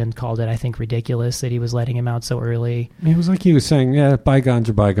office even called it, I think, ridiculous that he was letting him out so early. It was like he was saying, bygones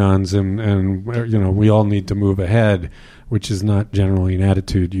are bygones, and we all need to move ahead, which is not generally an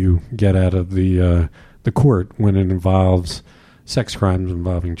attitude you get out of the court when it involves sex crimes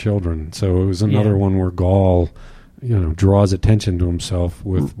involving children. So it was another one where Gall, draws attention to himself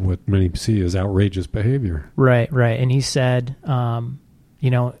with what many see as outrageous behavior. Right. And he said,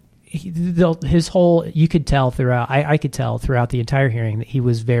 his whole, you could tell throughout, I could tell throughout the entire hearing that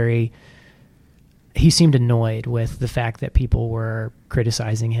he seemed annoyed with the fact that people were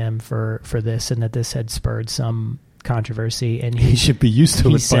criticizing him for this, and that this had spurred some controversy. And he should be used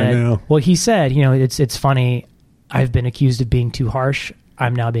to it by now. Well, he said, it's funny. I've been accused of being too harsh.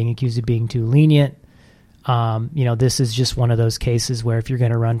 I'm now being accused of being too lenient. This is just one of those cases where if you're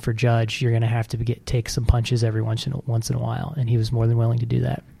going to run for judge, you're going to have to take some punches every once in a while. And he was more than willing to do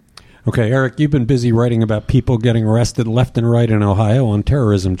that. Okay, Eric, you've been busy writing about people getting arrested left and right in Ohio on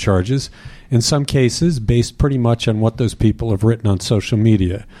terrorism charges, in some cases based pretty much on what those people have written on social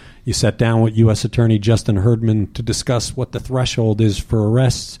media. You sat down with U.S. Attorney Justin Herdman to discuss what the threshold is for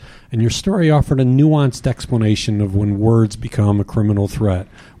arrests, and your story offered a nuanced explanation of when words become a criminal threat.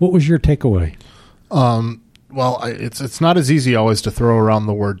 What was your takeaway? Well, it's not as easy always to throw around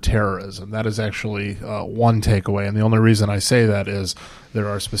the word terrorism. That is actually one takeaway, and the only reason I say that is there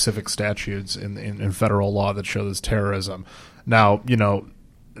are specific statutes in federal law that show this terrorism. Now,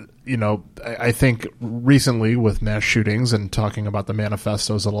 I think recently with mass shootings and talking about the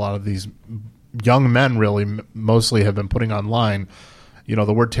manifestos that a lot of these young men really mostly have been putting online,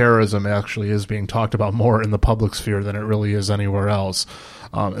 the word terrorism actually is being talked about more in the public sphere than it really is anywhere else.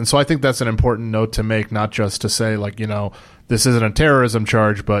 And so I think that's an important note to make, not just to say this isn't a terrorism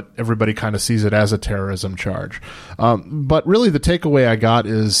charge, but everybody kind of sees it as a terrorism charge. But really the takeaway I got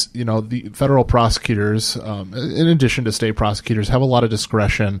is, the federal prosecutors, in addition to state prosecutors, have a lot of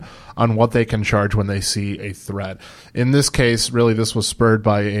discretion on what they can charge when they see a threat. In this case, really this was spurred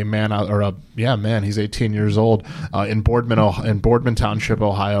by a man, he's 18 years old, in Boardman Township,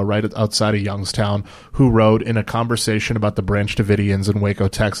 Ohio, right outside of Youngstown, who wrote in a conversation about the Branch Davidians in Waco,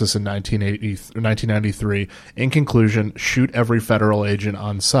 Texas in 1993, in conclusion, shoot every federal agent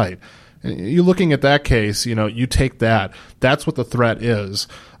on site. You're looking at that case, you take that. That's what the threat is.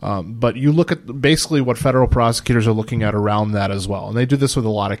 But you look at basically what federal prosecutors are looking at around that as well. And they do this with a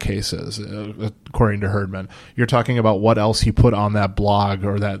lot of cases, according to Herdman. You're talking about what else he put on that blog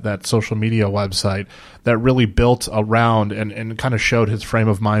or that social media website that really built around and kind of showed his frame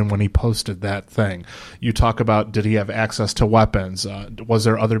of mind when he posted that thing. You talk about, did he have access to weapons? Was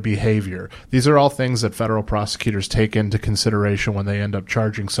there other behavior? These are all things that federal prosecutors take into consideration when they end up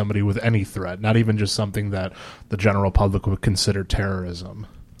charging somebody with any threat, not even just something that the general public would consider terrorism.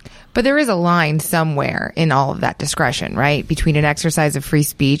 But there is a line somewhere in all of that discretion, right? Between an exercise of free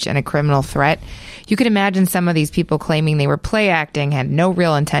speech and a criminal threat. You can imagine some of these people claiming they were play acting, had no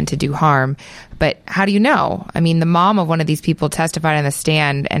real intent to do harm. But how do you know? I mean, the mom of one of these people testified on the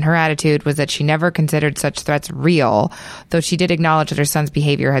stand, and her attitude was that she never considered such threats real, though she did acknowledge that her son's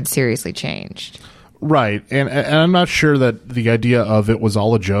behavior had seriously changed. Right, and I'm not sure that the idea of it was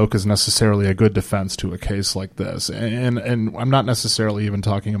all a joke is necessarily a good defense to a case like this. And I'm not necessarily even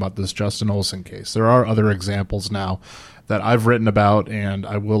talking about this Justin Olson case. There are other examples now that I've written about and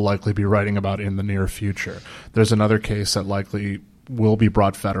I will likely be writing about in the near future. There's another case that likely will be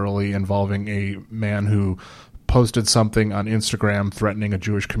brought federally involving a man who posted something on Instagram threatening a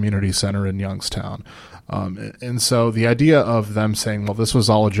Jewish community center in Youngstown. And so the idea of them saying, well, this was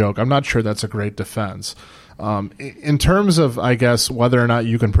all a joke, I'm not sure that's a great defense. In terms of, I guess, whether or not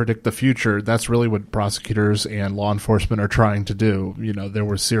you can predict the future, that's really what prosecutors and law enforcement are trying to do. There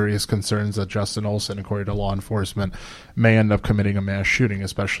were serious concerns that Justin Olson, according to law enforcement, may end up committing a mass shooting,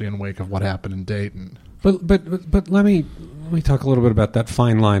 especially in wake of what happened in Dayton. But let me talk a little bit about that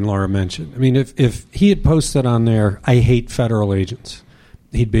fine line Laura mentioned. I mean, if he had posted on there, I hate federal agents,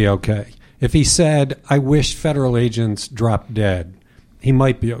 he'd be okay. If he said, I wish federal agents dropped dead, he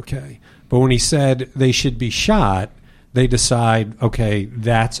might be okay. But when he said they should be shot, they decide, okay,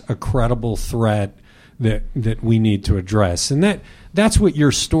 that's a credible threat that we need to address. And that's what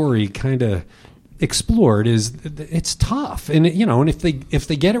your story kind of explored, is it's tough. And and if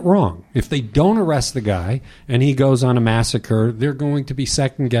they get it wrong, if they don't arrest the guy and he goes on a massacre, they're going to be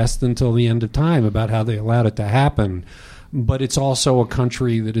second guessed until the end of time about how they allowed it to happen. But it's also a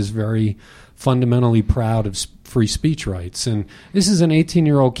country that is very fundamentally proud of free speech rights. And this is an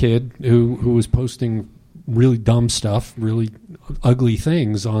 18-year-old kid who was posting really dumb stuff, really ugly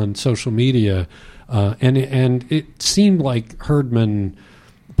things on social media. And it seemed like Herdman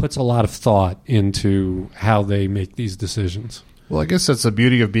puts a lot of thought into how they make these decisions. Well, I guess that's the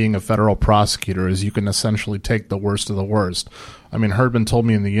beauty of being a federal prosecutor, is you can essentially take the worst of the worst. I mean, Herdman told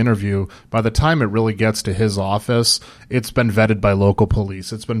me in the interview, by the time it really gets to his office, it's been vetted by local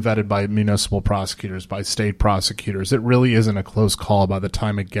police. It's been vetted by municipal prosecutors, by state prosecutors. It really isn't a close call by the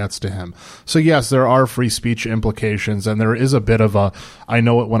time it gets to him. So, yes, there are free speech implications, and there is a bit of a I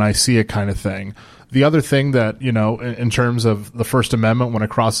know it when I see it kind of thing. The other thing that, in terms of the First Amendment, when it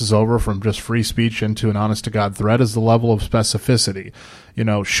crosses over from just free speech into an honest-to-God threat, is the level of specificity.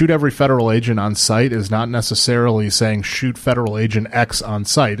 Shoot every federal agent on site is not necessarily saying shoot federal agent X on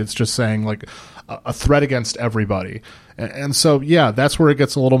site. It's just saying, like, a threat against everybody. And so, yeah, that's where it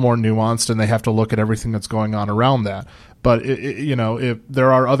gets a little more nuanced, and they have to look at everything that's going on around that. But, if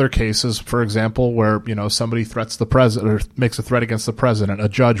there are other cases, for example, where, somebody threats the president or makes a threat against the president, a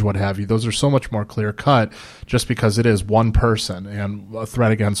judge, what have you, those are so much more clear cut just because it is one person and a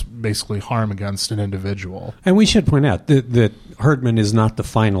threat against basically harm against an individual. And we should point out that Herdman is not the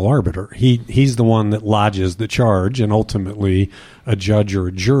final arbiter. He's the one that lodges the charge, and ultimately a judge or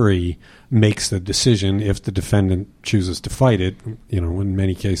a jury makes the decision if the defendant chooses to fight it. In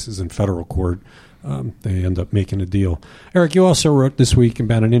many cases in federal court, they end up making a deal. Eric, you also wrote this week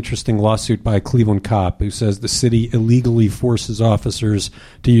about an interesting lawsuit by a Cleveland cop who says the city illegally forces officers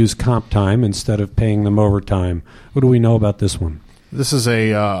to use comp time instead of paying them overtime. What do we know about this one? This is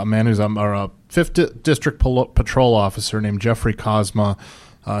a man who's a 5th District Patrol officer named Jeffrey Cosma.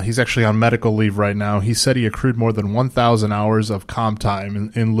 He's actually on medical leave right now. He said he accrued more than 1,000 hours of comp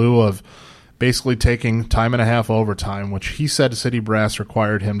time in lieu of basically taking time and a half overtime, which he said city brass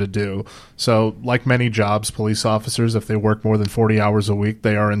required him to do. So, like many jobs, police officers, if they work more than 40 hours a week,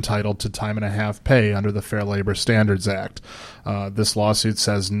 they are entitled to time and a half pay under the Fair Labor Standards Act. This lawsuit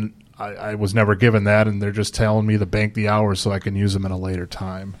says I was never given that, and they're just telling me to bank the hours so I can use them at a later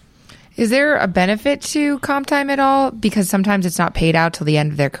time. Is there a benefit to comp time at all? Because sometimes it's not paid out till the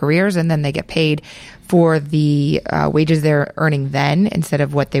end of their careers, and then they get paid for the wages they're earning then instead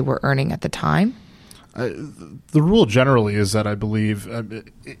of what they were earning at the time. The rule generally is that I believe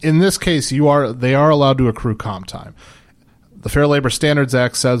in this case they are allowed to accrue comp time. The Fair Labor Standards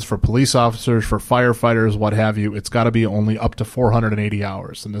Act says for police officers, for firefighters, what have you, it's got to be only up to 480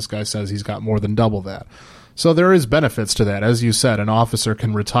 hours. And this guy says he's got more than double that. So there is benefits to that. As you said, an officer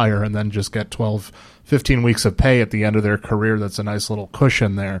can retire and then just get 12, 15 weeks of pay at the end of their career. That's a nice little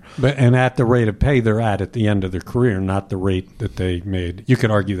cushion there. And at the rate of pay they're at the end of their career, not the rate that they made. You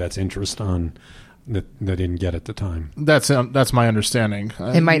could argue that's interest on that they didn't get at the time. That's my understanding.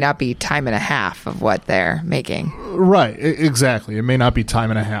 It might not be time and a half of what they're making. Right, exactly. It may not be time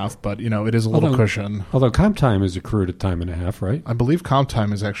and a half, but it is a little cushion. Although comp time is accrued at time and a half, right? I believe comp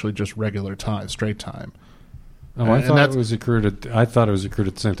time is actually just regular time, straight time. Oh, I thought it was accrued at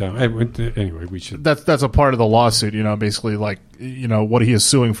the same time. Anyway, we should. That's a part of the lawsuit. Basically, what he is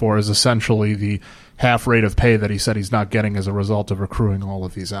suing for is essentially the half rate of pay that he said he's not getting as a result of accruing all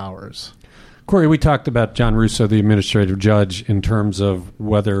of these hours. Corey, we talked about John Russo, the administrative judge, in terms of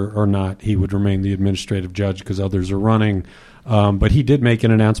whether or not he would remain the administrative judge because others are running. But he did make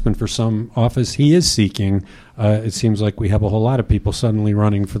an announcement for some office he is seeking. It seems like we have a whole lot of people suddenly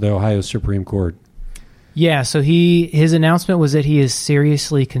running for the Ohio Supreme Court. Yeah, so his announcement was that he is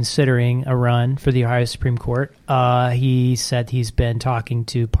seriously considering a run for the Ohio Supreme Court. He said he's been talking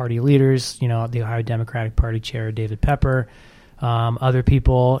to party leaders, the Ohio Democratic Party chair, David Pepper, other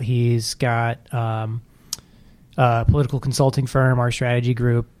people. He's got a political consulting firm, Our Strategy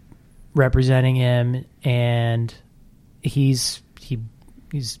Group, representing him, and he's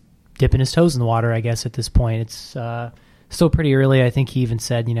dipping his toes in the water, I guess, at this point. It's still pretty early. I think he even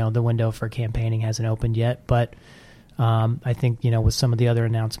said, the window for campaigning hasn't opened yet. But I think, with some of the other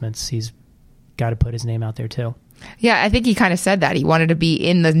announcements, he's got to put his name out there too. Yeah, I think he kind of said that. He wanted to be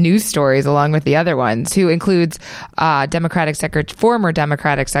in the news stories along with the other ones, who includes former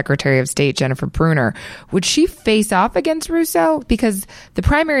Democratic Secretary of State Jennifer Brunner. Would she face off against Russo? Because the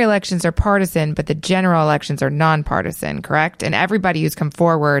primary elections are partisan, but the general elections are nonpartisan, correct? And everybody who's come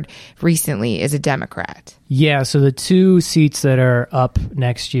forward recently is a Democrat. Yeah, so the two seats that are up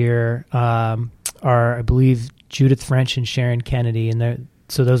next year are, I believe, Judith French and Sharon Kennedy. And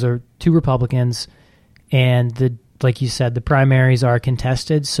so those are two Republicans. And like you said, the primaries are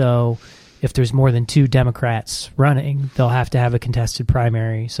contested. So if there's more than two Democrats running, they'll have to have a contested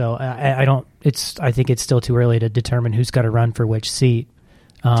primary. So I think it's still too early to determine who's got to run for which seat.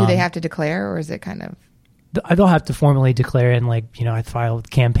 Do they have to declare, or is it kind of? They'll have to formally declare, and I file a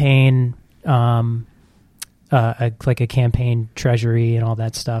campaign, like a campaign treasury and all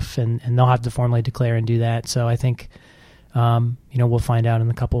that stuff, and they'll have to formally declare and do that. So I think, we'll find out in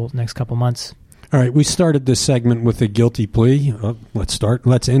the next couple months. All right, we started this segment with a guilty plea.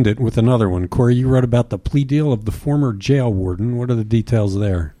 Let's end it with another one. Corey, you wrote about the plea deal of the former jail warden. What are the details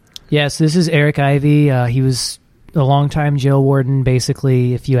there? Yes, this is Eric Ivey. He was a longtime jail warden.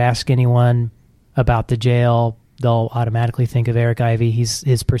 Basically, if you ask anyone about the jail, they'll automatically think of Eric Ivey.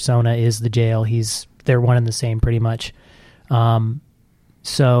 His persona is the jail. They're one and the same pretty much.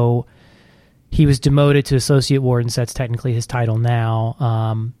 So he was demoted to associate warden, so that's technically his title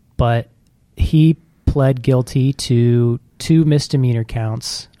now. But he pled guilty to 2 misdemeanor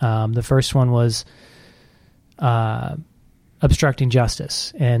counts. The first one was obstructing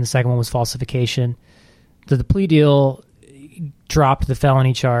justice, and the second one was falsification. The plea deal dropped the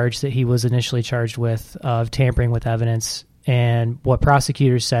felony charge that he was initially charged with of tampering with evidence. And what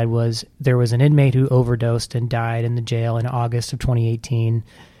prosecutors said was there was an inmate who overdosed and died in the jail in August of 2018.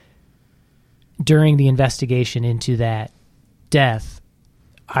 During the investigation into that death,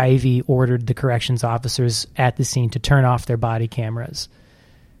 Ivey ordered the corrections officers at the scene to turn off their body cameras.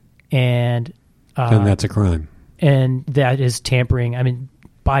 And that's a crime. And that is tampering. I mean,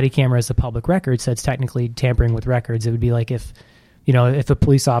 body camera is a public record, so it's technically tampering with records. It would be like if a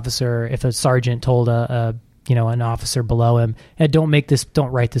police officer, if a sergeant told an officer below him, hey, don't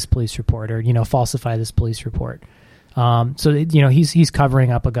write this police report, or, falsify this police report. So he's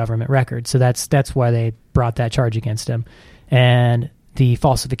covering up a government record. So that's why they brought that charge against him. And the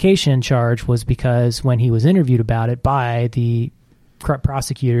falsification charge was because when he was interviewed about it by the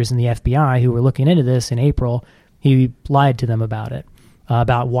prosecutors and the FBI who were looking into this in April, he lied to them about it,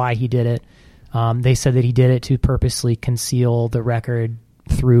 about why he did it. They said that he did it to purposely conceal the record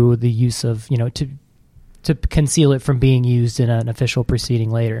through the use of, to conceal it from being used in an official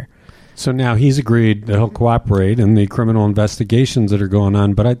proceeding later. So now he's agreed that he'll cooperate in the criminal investigations that are going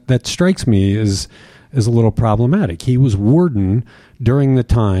on. But that strikes me as is a little problematic. He was warden during the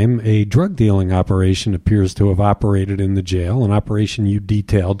time a drug dealing operation appears to have operated in the jail, an operation you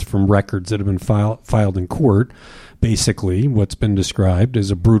detailed from records that have been filed in court. Basically, what's been described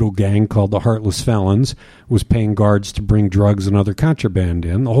as a brutal gang called the Heartless Felons was paying guards to bring drugs and other contraband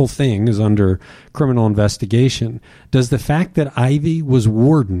in. The whole thing is under criminal investigation. Does the fact that Ivy was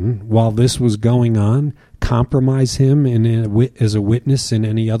warden while this was going on compromise him as a witness in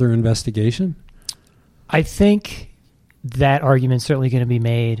any other investigation? I think that argument's certainly going to be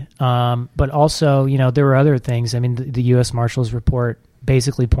made. But also, there were other things. I mean, the U.S. Marshal's report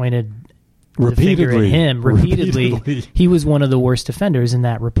basically pointed repeatedly at him. Repeatedly. He was one of the worst offenders in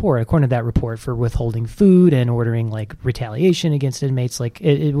that report, according to that report, for withholding food and ordering retaliation against inmates.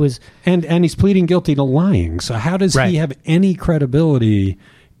 It was, and he's pleading guilty to lying. So how does he have any credibility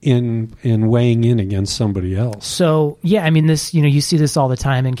in weighing in against somebody else? So yeah, I mean, this, you see this all the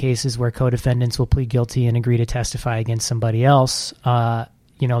time in cases where co-defendants will plead guilty and agree to testify against somebody else.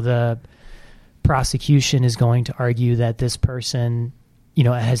 The prosecution is going to argue that this person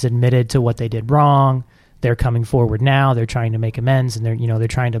has admitted to what they did wrong. They're coming forward now. They're trying to make amends, and they're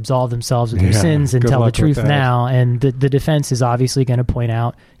trying to absolve themselves of their sins and tell the truth now. And the defense is obviously going to point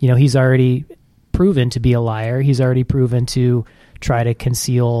out, he's already proven to be a liar. He's already proven to try to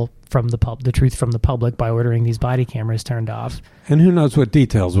conceal from the truth from the public by ordering these body cameras turned off. And who knows what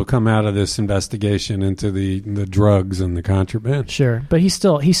details will come out of this investigation into the drugs and the contraband. Sure, but he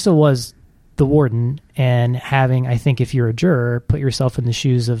still was the warden, and I think if you're a juror, put yourself in the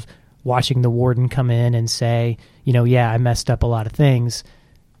shoes of watching the warden come in and say, I messed up a lot of things.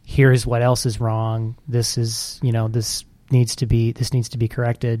 Here's what else is wrong. This is, this needs to be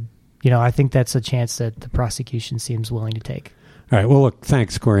corrected. I think that's a chance that the prosecution seems willing to take. All right. Well, look,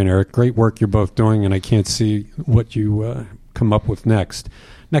 thanks, Corey and Eric. Great work you're both doing, and I can't see what you come up with next.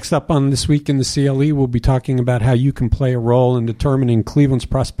 Next up on This Week in the CLE, we'll be talking about how you can play a role in determining Cleveland's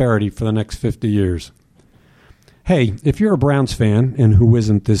prosperity for the next 50 years. Hey, if you're a Browns fan, and who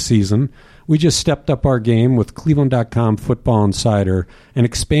isn't this season, we just stepped up our game with Cleveland.com Football Insider, an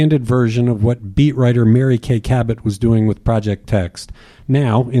expanded version of what beat writer Mary Kay Cabot was doing with Project Text.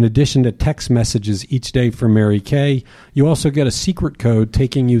 Now, in addition to text messages each day from Mary Kay, you also get a secret code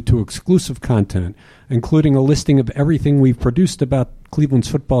taking you to exclusive content, including a listing of everything we've produced about Cleveland's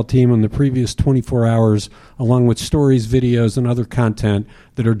football team in the previous 24 hours, along with stories, videos, and other content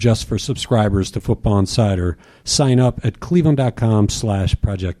that are just for subscribers to Football Insider. Sign up at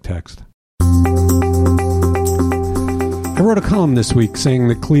cleveland.com/projecttext. I wrote a column this week saying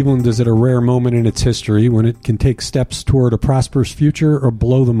that Cleveland is at a rare moment in its history when it can take steps toward a prosperous future or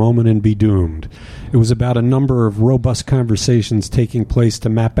blow the moment and be doomed. It was about a number of robust conversations taking place to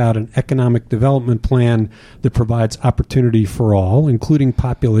map out an economic development plan that provides opportunity for all, including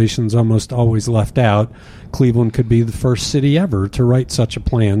populations almost always left out. Cleveland could be the first city ever to write such a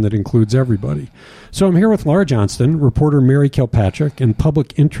plan that includes everybody. So I'm here with Laura Johnston, reporter Mary Kilpatrick, and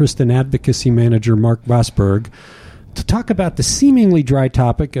public interest and advocacy manager Mark Vosberg, to talk about the seemingly dry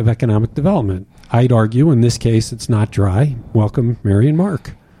topic of economic development. I'd argue in this case it's not dry. Welcome, Mary and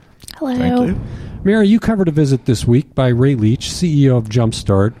Mark. Hello. Thank you. Mary, you covered a visit this week by Ray Leach, CEO of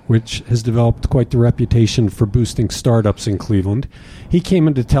Jumpstart, which has developed quite the reputation for boosting startups in Cleveland. He came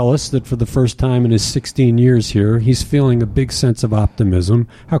in to tell us that for the first time in his 16 years here, he's feeling a big sense of optimism.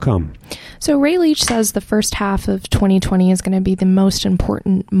 How come? So Ray Leach says the first half of 2020 is going to be the most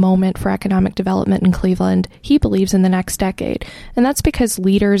important moment for economic development in Cleveland, he believes, in the next decade. And that's because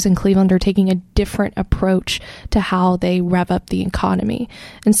leaders in Cleveland are taking a different approach to how they rev up the economy.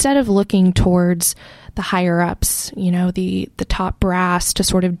 Instead of looking towards the higher ups, the top brass to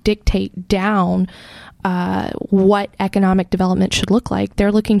sort of dictate down what economic development should look like,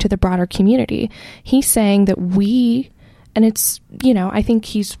 they're looking to the broader community. He's saying that and it's, I think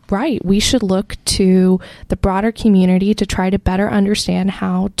he's right. We should look to the broader community to try to better understand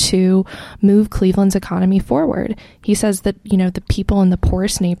how to move Cleveland's economy forward. He says that, the people in the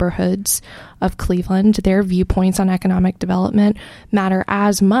poorest neighborhoods of Cleveland, their viewpoints on economic development matter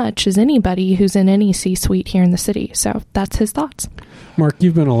as much as anybody who's in any C-suite here in the city. So that's his thoughts. Mark,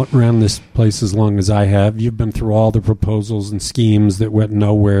 you've been around this place as long as I have. You've been through all the proposals and schemes that went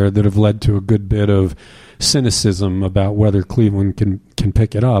nowhere that have led to a good bit of cynicism about whether Cleveland can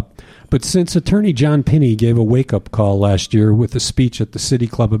pick it up. But since Attorney John Pinney gave a wake-up call last year with a speech at the City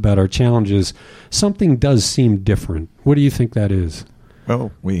Club about our challenges, something does seem different. What do you think that is?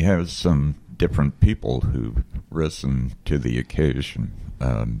 Well, we have some different people who've risen to the occasion.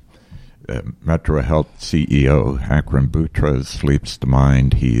 Metro Health CEO Akram Boutros leaps to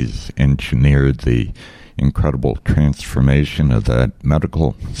mind. He's engineered the incredible transformation of that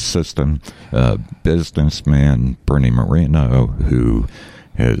medical system. Businessman Bernie Moreno, who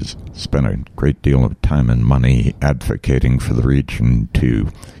has spent a great deal of time and money advocating for the region to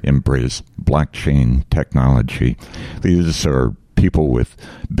embrace blockchain technology. These are people with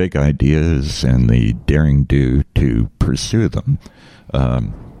big ideas and the daring do to pursue them.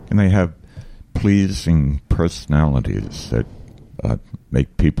 And they have pleasing personalities that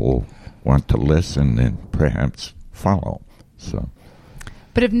make people want to listen and perhaps follow. So.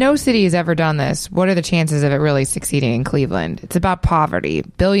 But if no city has ever done this, what are the chances of it really succeeding in Cleveland? It's about poverty.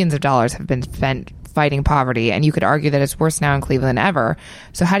 Billions of dollars have been spent fighting poverty, and you could argue that it's worse now in Cleveland than ever.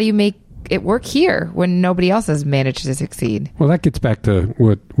 So how do you make it work here when nobody else has managed to succeed? Well, that gets back to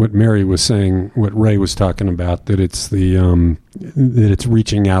what Mary was saying, what Ray was talking about, that it's that it's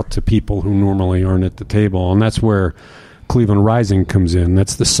reaching out to people who normally aren't at the table, and that's where Cleveland Rising comes in.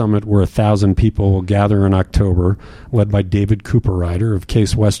 That's the summit where 1,000 people will gather in October, led by David Cooperrider of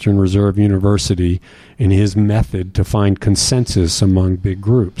Case Western Reserve University, in his method to find consensus among big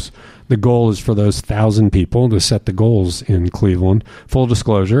groups. The goal is for those 1,000 people to set the goals in Cleveland. Full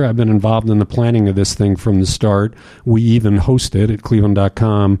disclosure, I've been involved in the planning of this thing from the start. We even hosted at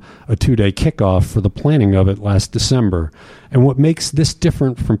cleveland.com a 2-day kickoff for the planning of it last December. And what makes this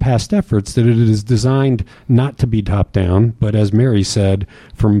different from past efforts, that it is designed not to be top-down, but as Mary said,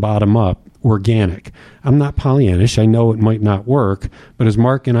 from bottom up, organic. I'm not Pollyannish. I know it might not work, but as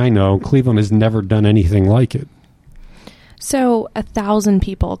Mark and I know, Cleveland has never done anything like it. So 1,000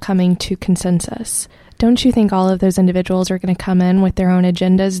 people coming to consensus. Don't you think all of those individuals are going to come in with their own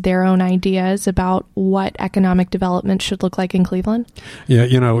agendas, their own ideas about what economic development should look like in Cleveland? Yeah,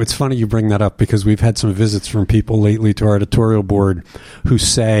 it's funny you bring that up, because we've had some visits from people lately to our editorial board who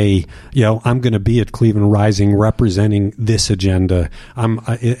say, I'm going to be at Cleveland Rising representing this agenda.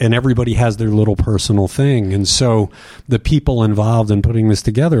 And everybody has their little personal thing. And so the people involved in putting this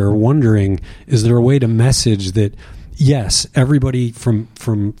together are wondering, is there a way to message that, yes, everybody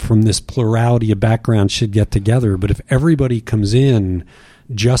from this plurality of backgrounds should get together, but if everybody comes in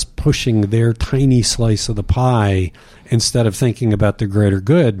just pushing their tiny slice of the pie instead of thinking about the greater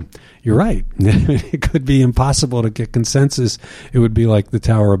good, you're right. It could be impossible to get consensus. It would be like the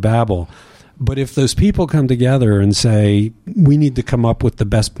Tower of Babel. But if those people come together and say, we need to come up with the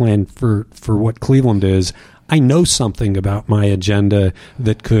best plan for what Cleveland is, I know something about my agenda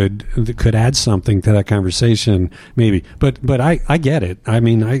that could add something to that conversation, maybe. But I get it. I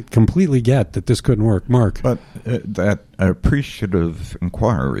mean, I completely get that this couldn't work. Mark? But that appreciative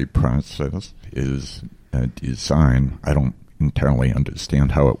inquiry process is designed. I don't entirely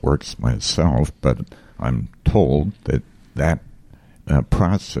understand how it works myself, but I'm told that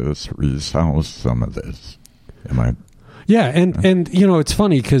process resolves some of this. Am I? Yeah, and it's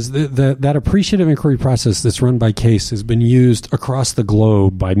funny because that appreciative inquiry process that's run by Case has been used across the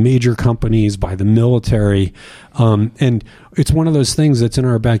globe by major companies, by the military, and it's one of those things that's in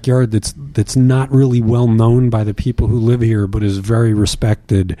our backyard that's not really well known by the people who live here, but is very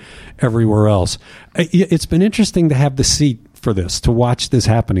respected everywhere else. It's been interesting to have the seat for this, to watch this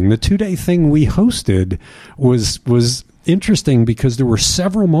happening. The 2-day thing we hosted was interesting because there were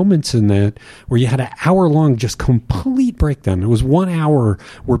several moments in that where you had an hour-long just complete breakdown. It was 1 hour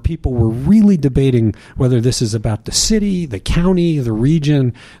where people were really debating whether this is about the city, the county, the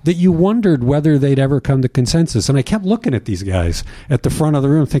region, that you wondered whether they'd ever come to consensus. And I kept looking at these guys at the front of the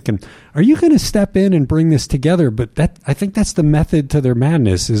room thinking, are you going to step in and bring this together? But I think that's the method to their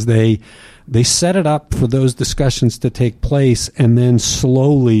madness, is they set it up for those discussions to take place and then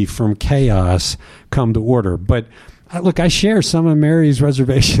slowly from chaos come to order. But look, I share some of Mary's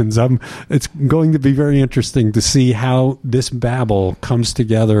reservations. It's going to be very interesting to see how this babble comes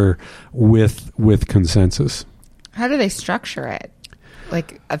together with consensus. How do they structure it?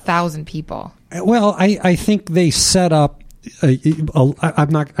 Like 1,000 people? Well, I think they set up. I'm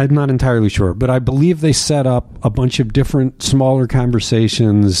not entirely sure, but I believe they set up a bunch of different smaller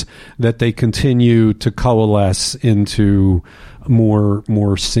conversations that they continue to coalesce into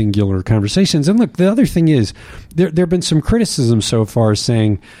more singular conversations. And look, the other thing is there have been some criticism so far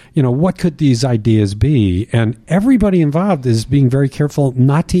saying, what could these ideas be? And everybody involved is being very careful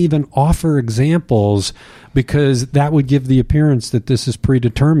not to even offer examples, because that would give the appearance that this is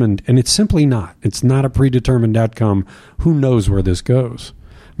predetermined, and it's simply not. It's not a predetermined outcome. Who knows where this goes?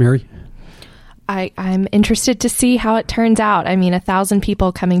 Mary? I'm interested to see how it turns out. I mean, 1,000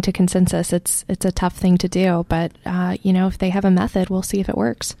 people coming to consensus, it's a tough thing to do, but if they have a method, we'll see if it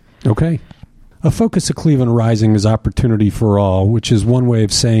works. Okay. A focus of Cleveland Rising is opportunity for all, which is one way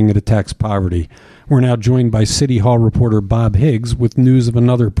of saying it attacks poverty. We're now joined by City Hall reporter Bob Higgs with news of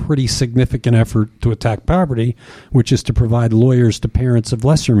another pretty significant effort to attack poverty, which is to provide lawyers to parents of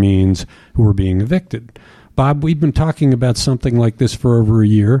lesser means who are being evicted. Bob, we've been talking about something like this for over a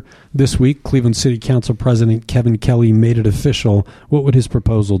year. This week, Cleveland City Council President Kevin Kelly made it official. What would his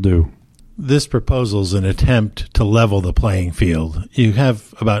proposal do? This proposal is an attempt to level the playing field. You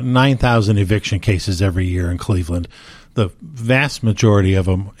have about 9,000 eviction cases every year in Cleveland. The vast majority of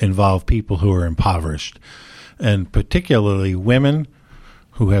them involve people who are impoverished, and particularly women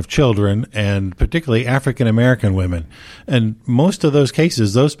who have children, and particularly African-American women. And most of those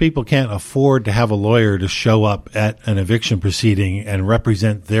cases, those people can't afford to have a lawyer to show up at an eviction proceeding and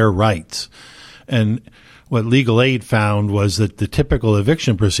represent their rights. And what legal aid found was that the typical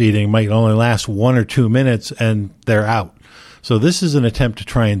eviction proceeding might only last 1 or 2 minutes and they're out. So this is an attempt to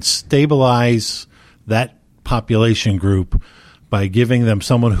try and stabilize that population group by giving them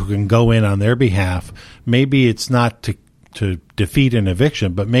someone who can go in on their behalf. Maybe it's not to defeat an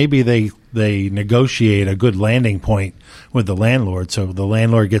eviction, but maybe they negotiate a good landing point with the landlord. So the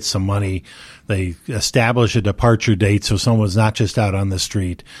landlord gets some money. They establish a departure date so someone's not just out on the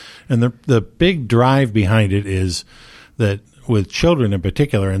street. And the big drive behind it is that with children in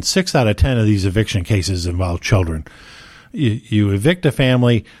particular, and 6 out of 10 of these eviction cases involve children. You evict a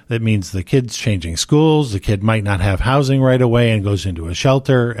family, that means the kid's changing schools, the kid might not have housing right away and goes into a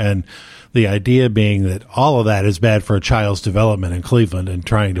shelter, and the idea being that all of that is bad for a child's development in Cleveland and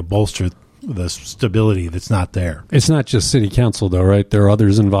trying to bolster the stability that's not there. It's not just city council, though, right? There are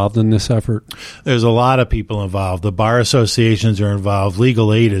others involved in this effort? There's a lot of people involved. The bar associations are involved.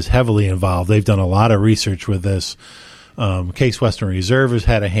 Legal aid is heavily involved. They've done a lot of research with this. Case Western Reserve has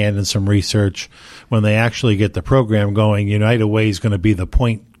had a hand in some research. When they actually get the program going, United Way is going to be the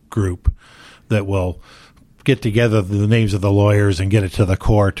point group that will get together the names of the lawyers and get it to the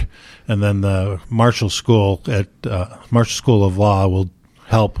court. And then the Marshall School of Law will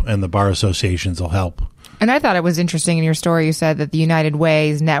help, and the bar associations will help. And I thought it was interesting in your story, you said that the United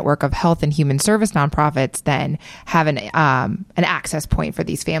Way's network of health and human service nonprofits then have an access point for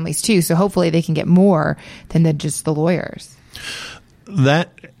these families too. So hopefully they can get more than just the lawyers.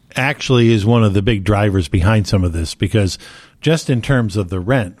 That actually is one of the big drivers behind some of this, because just in terms of the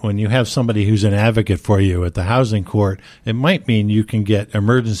rent, when you have somebody who's an advocate for you at the housing court, it might mean you can get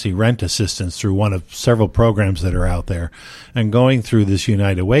emergency rent assistance through one of several programs that are out there. And going through this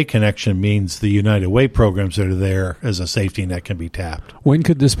United Way connection means the United Way programs that are there as a safety net can be tapped. When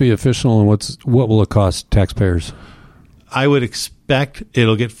could this be official, and what will it cost taxpayers? I would expect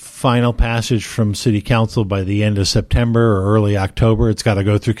it'll get final passage from City Council by the end of September or early October. It's got to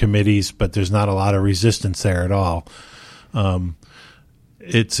go through committees, but there's not a lot of resistance there at all.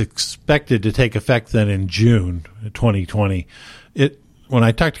 It's expected to take effect then in June 2020. When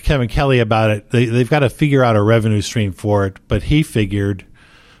I talked to Kevin Kelly about it, they've got to figure out a revenue stream for it, but he figured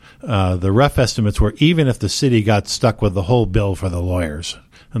the rough estimates were even if the city got stuck with the whole bill for the lawyers,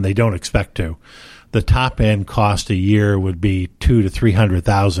 and they don't expect to, the top end cost a year would be $200,000 to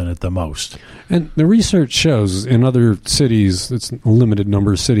 $300,000 at the most. And the research shows in other cities, it's a limited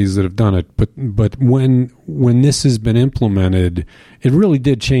number of cities that have done it, but when this has been implemented, it really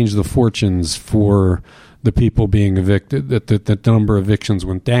did change the fortunes for the people being evicted. That the number of evictions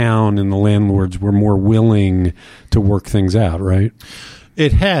went down, and the landlords were more willing to work things out. Right?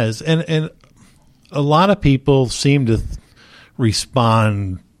 It has, and a lot of people seem to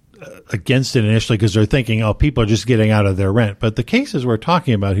respond against it initially because they're thinking, oh, people are just getting out of their rent. But the cases we're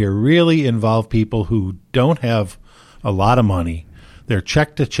talking about here really involve people who don't have a lot of money. They're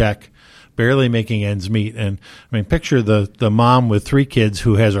check to check, barely making ends meet. And I mean, picture the mom with 3 kids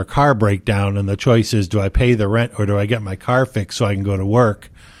who has her car break down, and the choice is, do I pay the rent or do I get my car fixed so I can go to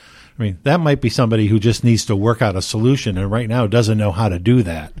work? I mean, that might be somebody who just needs to work out a solution and right now doesn't know how to do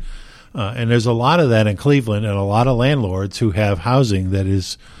that. And there's a lot of that in Cleveland, and a lot of landlords who have housing that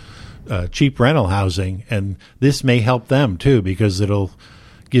is cheap rental housing, and this may help them too because it'll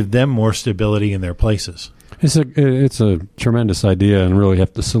give them more stability in their places. It's a tremendous idea, and really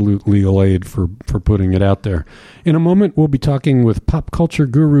have to salute legal aid for putting it out there. In a moment, we'll be talking with pop culture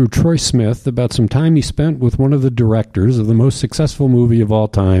guru Troy Smith about some time he spent with one of the directors of the most successful movie of all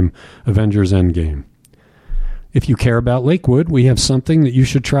time, Avengers Endgame. If you care about Lakewood, we have something that you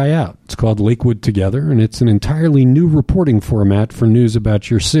should try out. It's called Lakewood Together, and it's an entirely new reporting format for news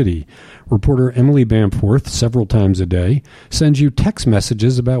about your city. Reporter Emily Bamforth, several times a day, sends you text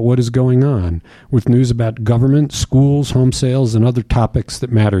messages about what is going on, with news about government, schools, home sales, and other topics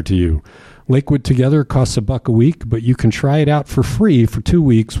that matter to you. Lakewood Together costs $1 a week, but you can try it out for free for 2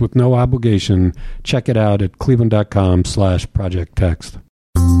 weeks with no obligation. Check it out at cleveland.com/projecttext.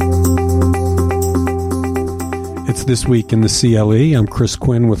 It's This Week in the CLE. I'm Chris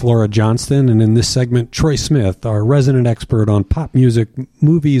Quinn with Laura Johnston, and in this segment, Troy Smith, our resident expert on pop music,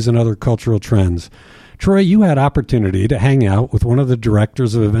 movies, and other cultural trends. Troy, you had opportunity to hang out with one of the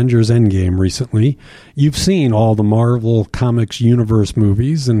directors of Avengers Endgame recently. You've seen all the Marvel Comics universe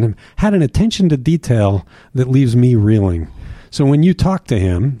movies and had an attention to detail that leaves me reeling. So when you talked to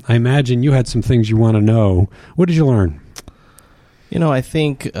him, I imagine you had some things you want to know. What did you learn? I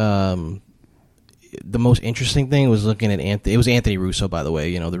think the most interesting thing was looking at Anthony. It was Anthony Russo, by the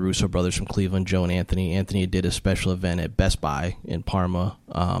way. The Russo brothers from Cleveland, Joe and Anthony. Anthony did a special event at Best Buy in Parma.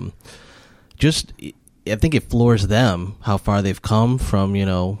 I think it floors them how far they've come from,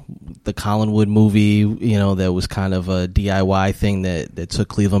 the Collinwood movie, that was kind of a DIY thing that took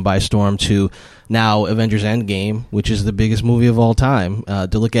Cleveland by storm, to now Avengers Endgame, which is the biggest movie of all time.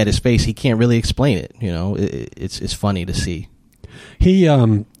 To look at his face, he can't really explain it. It's funny to see. He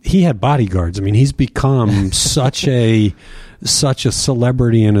had bodyguards. I mean, he's become such a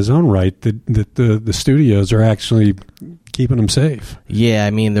celebrity in his own right that the studios are actually keeping him safe. Yeah,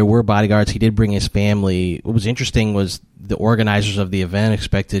 I mean, there were bodyguards. He did bring his family. What was interesting was the organizers of the event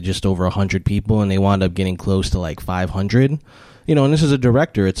expected just over 100 people, and they wound up getting close to like 500. And this is a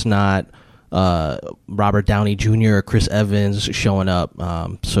director. It's not Robert Downey Jr. or Chris Evans showing up.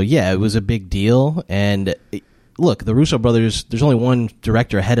 So yeah, it was a big deal. And look, the Russo brothers, there's only one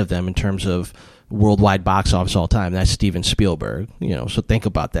director ahead of them in terms of worldwide box office all time. That's Steven Spielberg. So think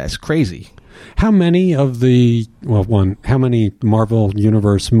about that. It's crazy. How many of how many Marvel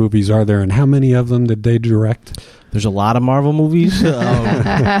Universe movies are there, and how many of them did they direct? There's a lot of Marvel movies.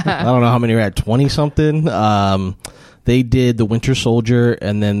 I don't know how many are at, 20-something. They did The Winter Soldier,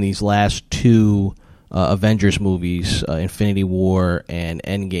 and then these last two Avengers movies, Infinity War and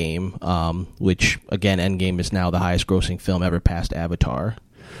Endgame, which, again, Endgame is now the highest grossing film ever past Avatar.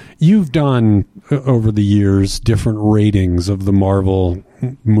 You've done, over the years, different ratings of the Marvel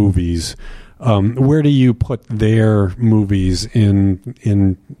movies. Where do you put their movies in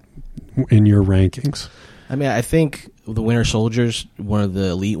your rankings? I mean, I think The Winter Soldier's one of the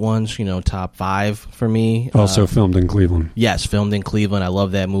elite ones, top 5 for me. Also filmed in Cleveland. Yes, filmed in Cleveland. I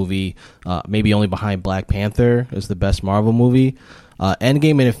love that movie. Maybe only behind Black Panther is the best Marvel movie.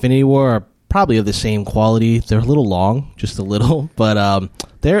 Endgame and Infinity War are probably of the same quality. They're a little long, just a little, but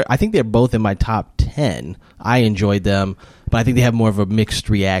I think they're both in my top 10. I enjoyed them, but I think they have more of a mixed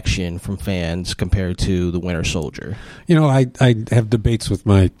reaction from fans compared to The Winter Soldier. I have debates with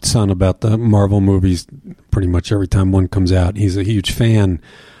my son about the Marvel movies pretty much every time one comes out. He's a huge fan,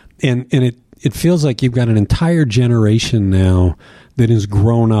 and it feels like you've got an entire generation now that has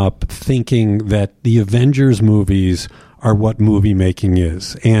grown up thinking that the Avengers movies are what movie making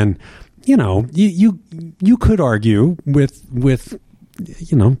is. And you could argue with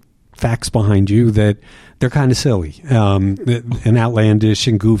facts behind you that they're kind of silly, and outlandish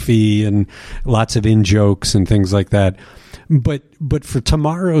and goofy and lots of in-jokes and things like that. But for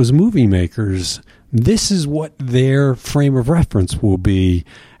tomorrow's movie makers, this is what their frame of reference will be.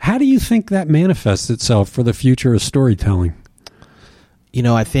 How do you think that manifests itself for the future of storytelling?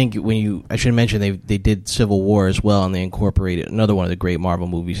 I think I should mention they did Civil War as well, and they incorporated another one of the great Marvel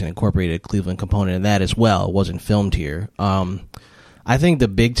movies and incorporated a Cleveland component in that as well. It wasn't filmed here. I think the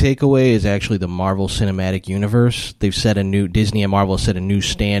big takeaway is actually the Marvel Cinematic Universe. Disney and Marvel set a new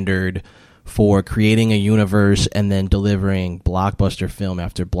standard for creating a universe and then delivering blockbuster film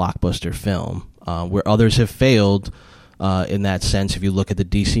after blockbuster film, where others have failed. In that sense, if you look at the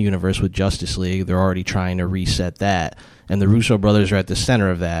DC universe with Justice League, they're already trying to reset that. And the Russo brothers are at the center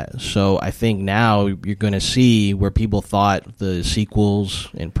of that. So I think now you're going to see where people thought the sequels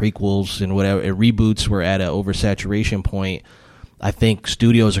and prequels and whatever and reboots were at an oversaturation point. I think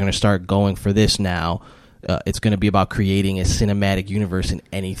studios are going to start going for this now. It's going to be about creating a cinematic universe in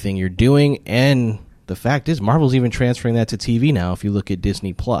anything you're doing. And the fact is, Marvel's even transferring that to TV now if you look at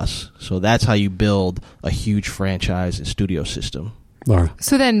Disney+. So that's how you build a huge franchise and studio system. Laura.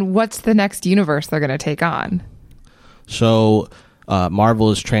 So then what's the next universe they're going to take on? So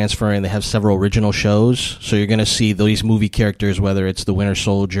Marvel is transferring. They have several original shows. So you're going to see these movie characters, whether it's the Winter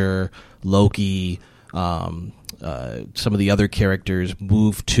Soldier, Loki, some of the other characters,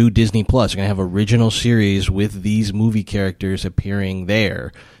 move to Disney+. You're going to have original series with these movie characters appearing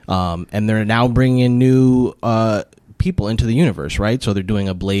there. And they're now bringing in new people into the universe, right? So they're doing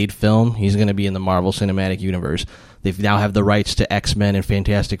a Blade film. He's going to be in the Marvel Cinematic Universe. They now have the rights to X-Men and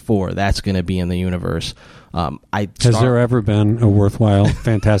Fantastic Four. That's going to be in the universe. Has there ever been a worthwhile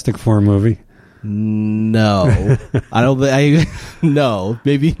Fantastic Four movie? No, I don't. No,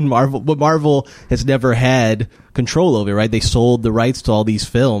 maybe Marvel, but Marvel has never had control over it, right? They sold the rights to all these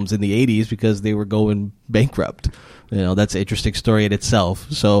films in the 80s because they were going bankrupt. That's an interesting story in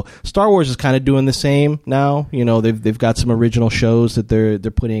itself. So Star Wars is kind of doing the same now. They've got some original shows that they're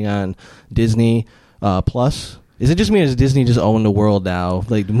putting on Disney Plus. Is it just me, or does Disney just own the world now,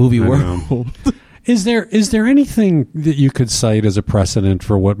 like the movie world? Is there anything that you could cite as a precedent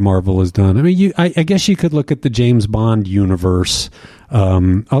for what Marvel has done? I mean, I guess you could look at the James Bond universe,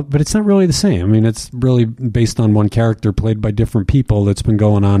 but it's not really the same. I mean, it's really based on one character played by different people that's been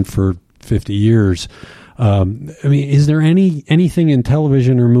going on for 50 years. I mean, is there anything in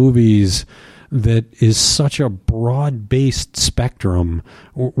television or movies that is such a broad-based spectrum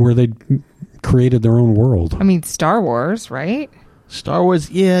where they created their own world? I mean, Star Wars, right? Star Wars,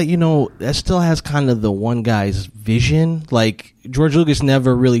 yeah, that still has kind of the one guy's vision. Like, George Lucas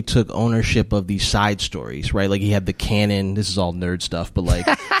never really took ownership of these side stories, right? Like, he had the canon. This is all nerd stuff, but like,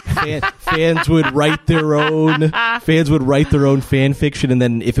 fans would write their own fan fiction, and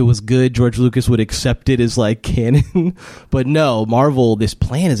then if it was good, George Lucas would accept it as like canon. But no, Marvel, this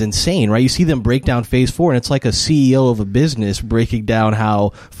plan is insane, right? You see them break down Phase 4, and it's like a CEO of a business breaking down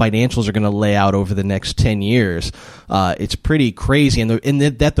how financials are going to lay out over the next 10 years. It's pretty crazy, and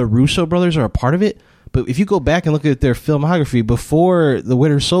that the Russo brothers are a part of it. But if you go back and look at their filmography before The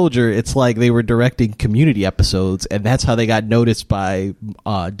Winter Soldier, it's like they were directing Community episodes, and that's how they got noticed by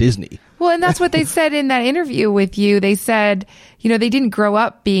Disney. Well, and that's what they said in that interview with you. They said, they didn't grow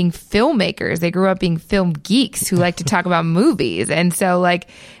up being filmmakers. They grew up being film geeks who like to talk about movies. And so, like,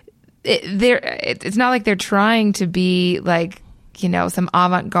 it's not like they're trying to be like, some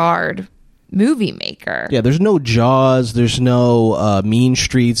avant-garde movie maker. Yeah, there's no Jaws, there's no Mean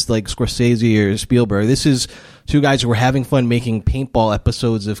Streets like Scorsese or Spielberg. This is two guys who were having fun making paintball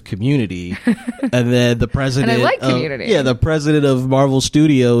episodes of Community, and then the president, and I like Community. The president of Marvel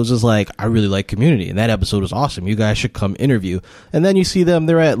Studios is like, I really like Community, and that episode was awesome. You guys should come interview. And then you see them;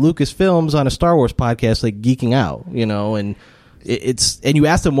 they're at Lucasfilms on a Star Wars podcast, like geeking out, and and you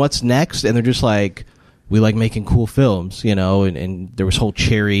ask them what's next, and they're just like, we like making cool films, and there was whole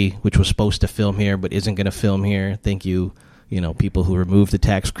Cherry, which was supposed to film here but isn't going to film here. Thank you, people who removed the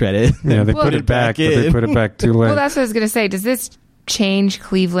tax credit. Yeah, they put it back, but they put it back too late. Well, that's what I was going to say. Does this change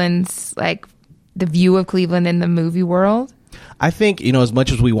Cleveland's, like, the view of Cleveland in the movie world? I think, as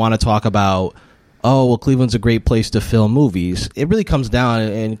much as we want to talk about, Cleveland's a great place to film movies, it really comes down,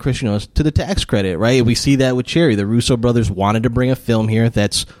 and Chris, to the tax credit, right? We see that with Cherry. The Russo brothers wanted to bring a film here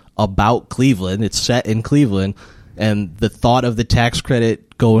that's about Cleveland. It's set in Cleveland, and the thought of the tax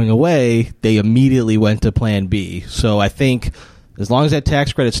credit going away, they immediately went to plan B. So I think as long as that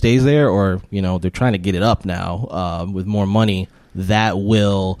tax credit stays there, or they're trying to get it up now with more money, that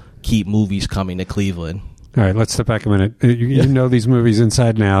will keep movies coming to Cleveland. All right, let's step back a minute. You know these movies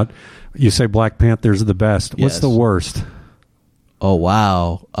inside and out. You say Black Panther's the best. What's the worst? Oh,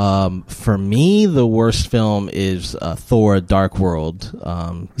 wow. For me, the worst film is Thor: Dark World.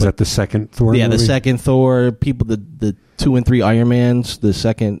 Is that the second Thor movie? The second Thor. People, the 2 and 3 Iron Mans, the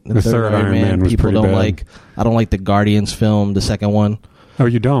second and third Iron Man, people don't like. I don't like the Guardians film, the second one. Oh,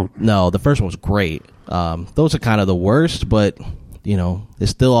 you don't? No, the first one was great. Those are kind of the worst, but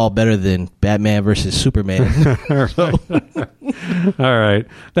it's still all better than Batman versus Superman. All right.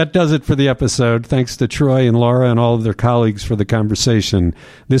 That does it for the episode. Thanks to Troy and Laura and all of their colleagues for the conversation.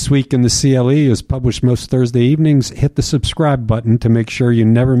 This Week in the CLE is published most Thursday evenings. Hit the subscribe button to make sure you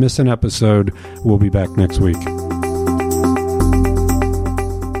never miss an episode. We'll be back next week.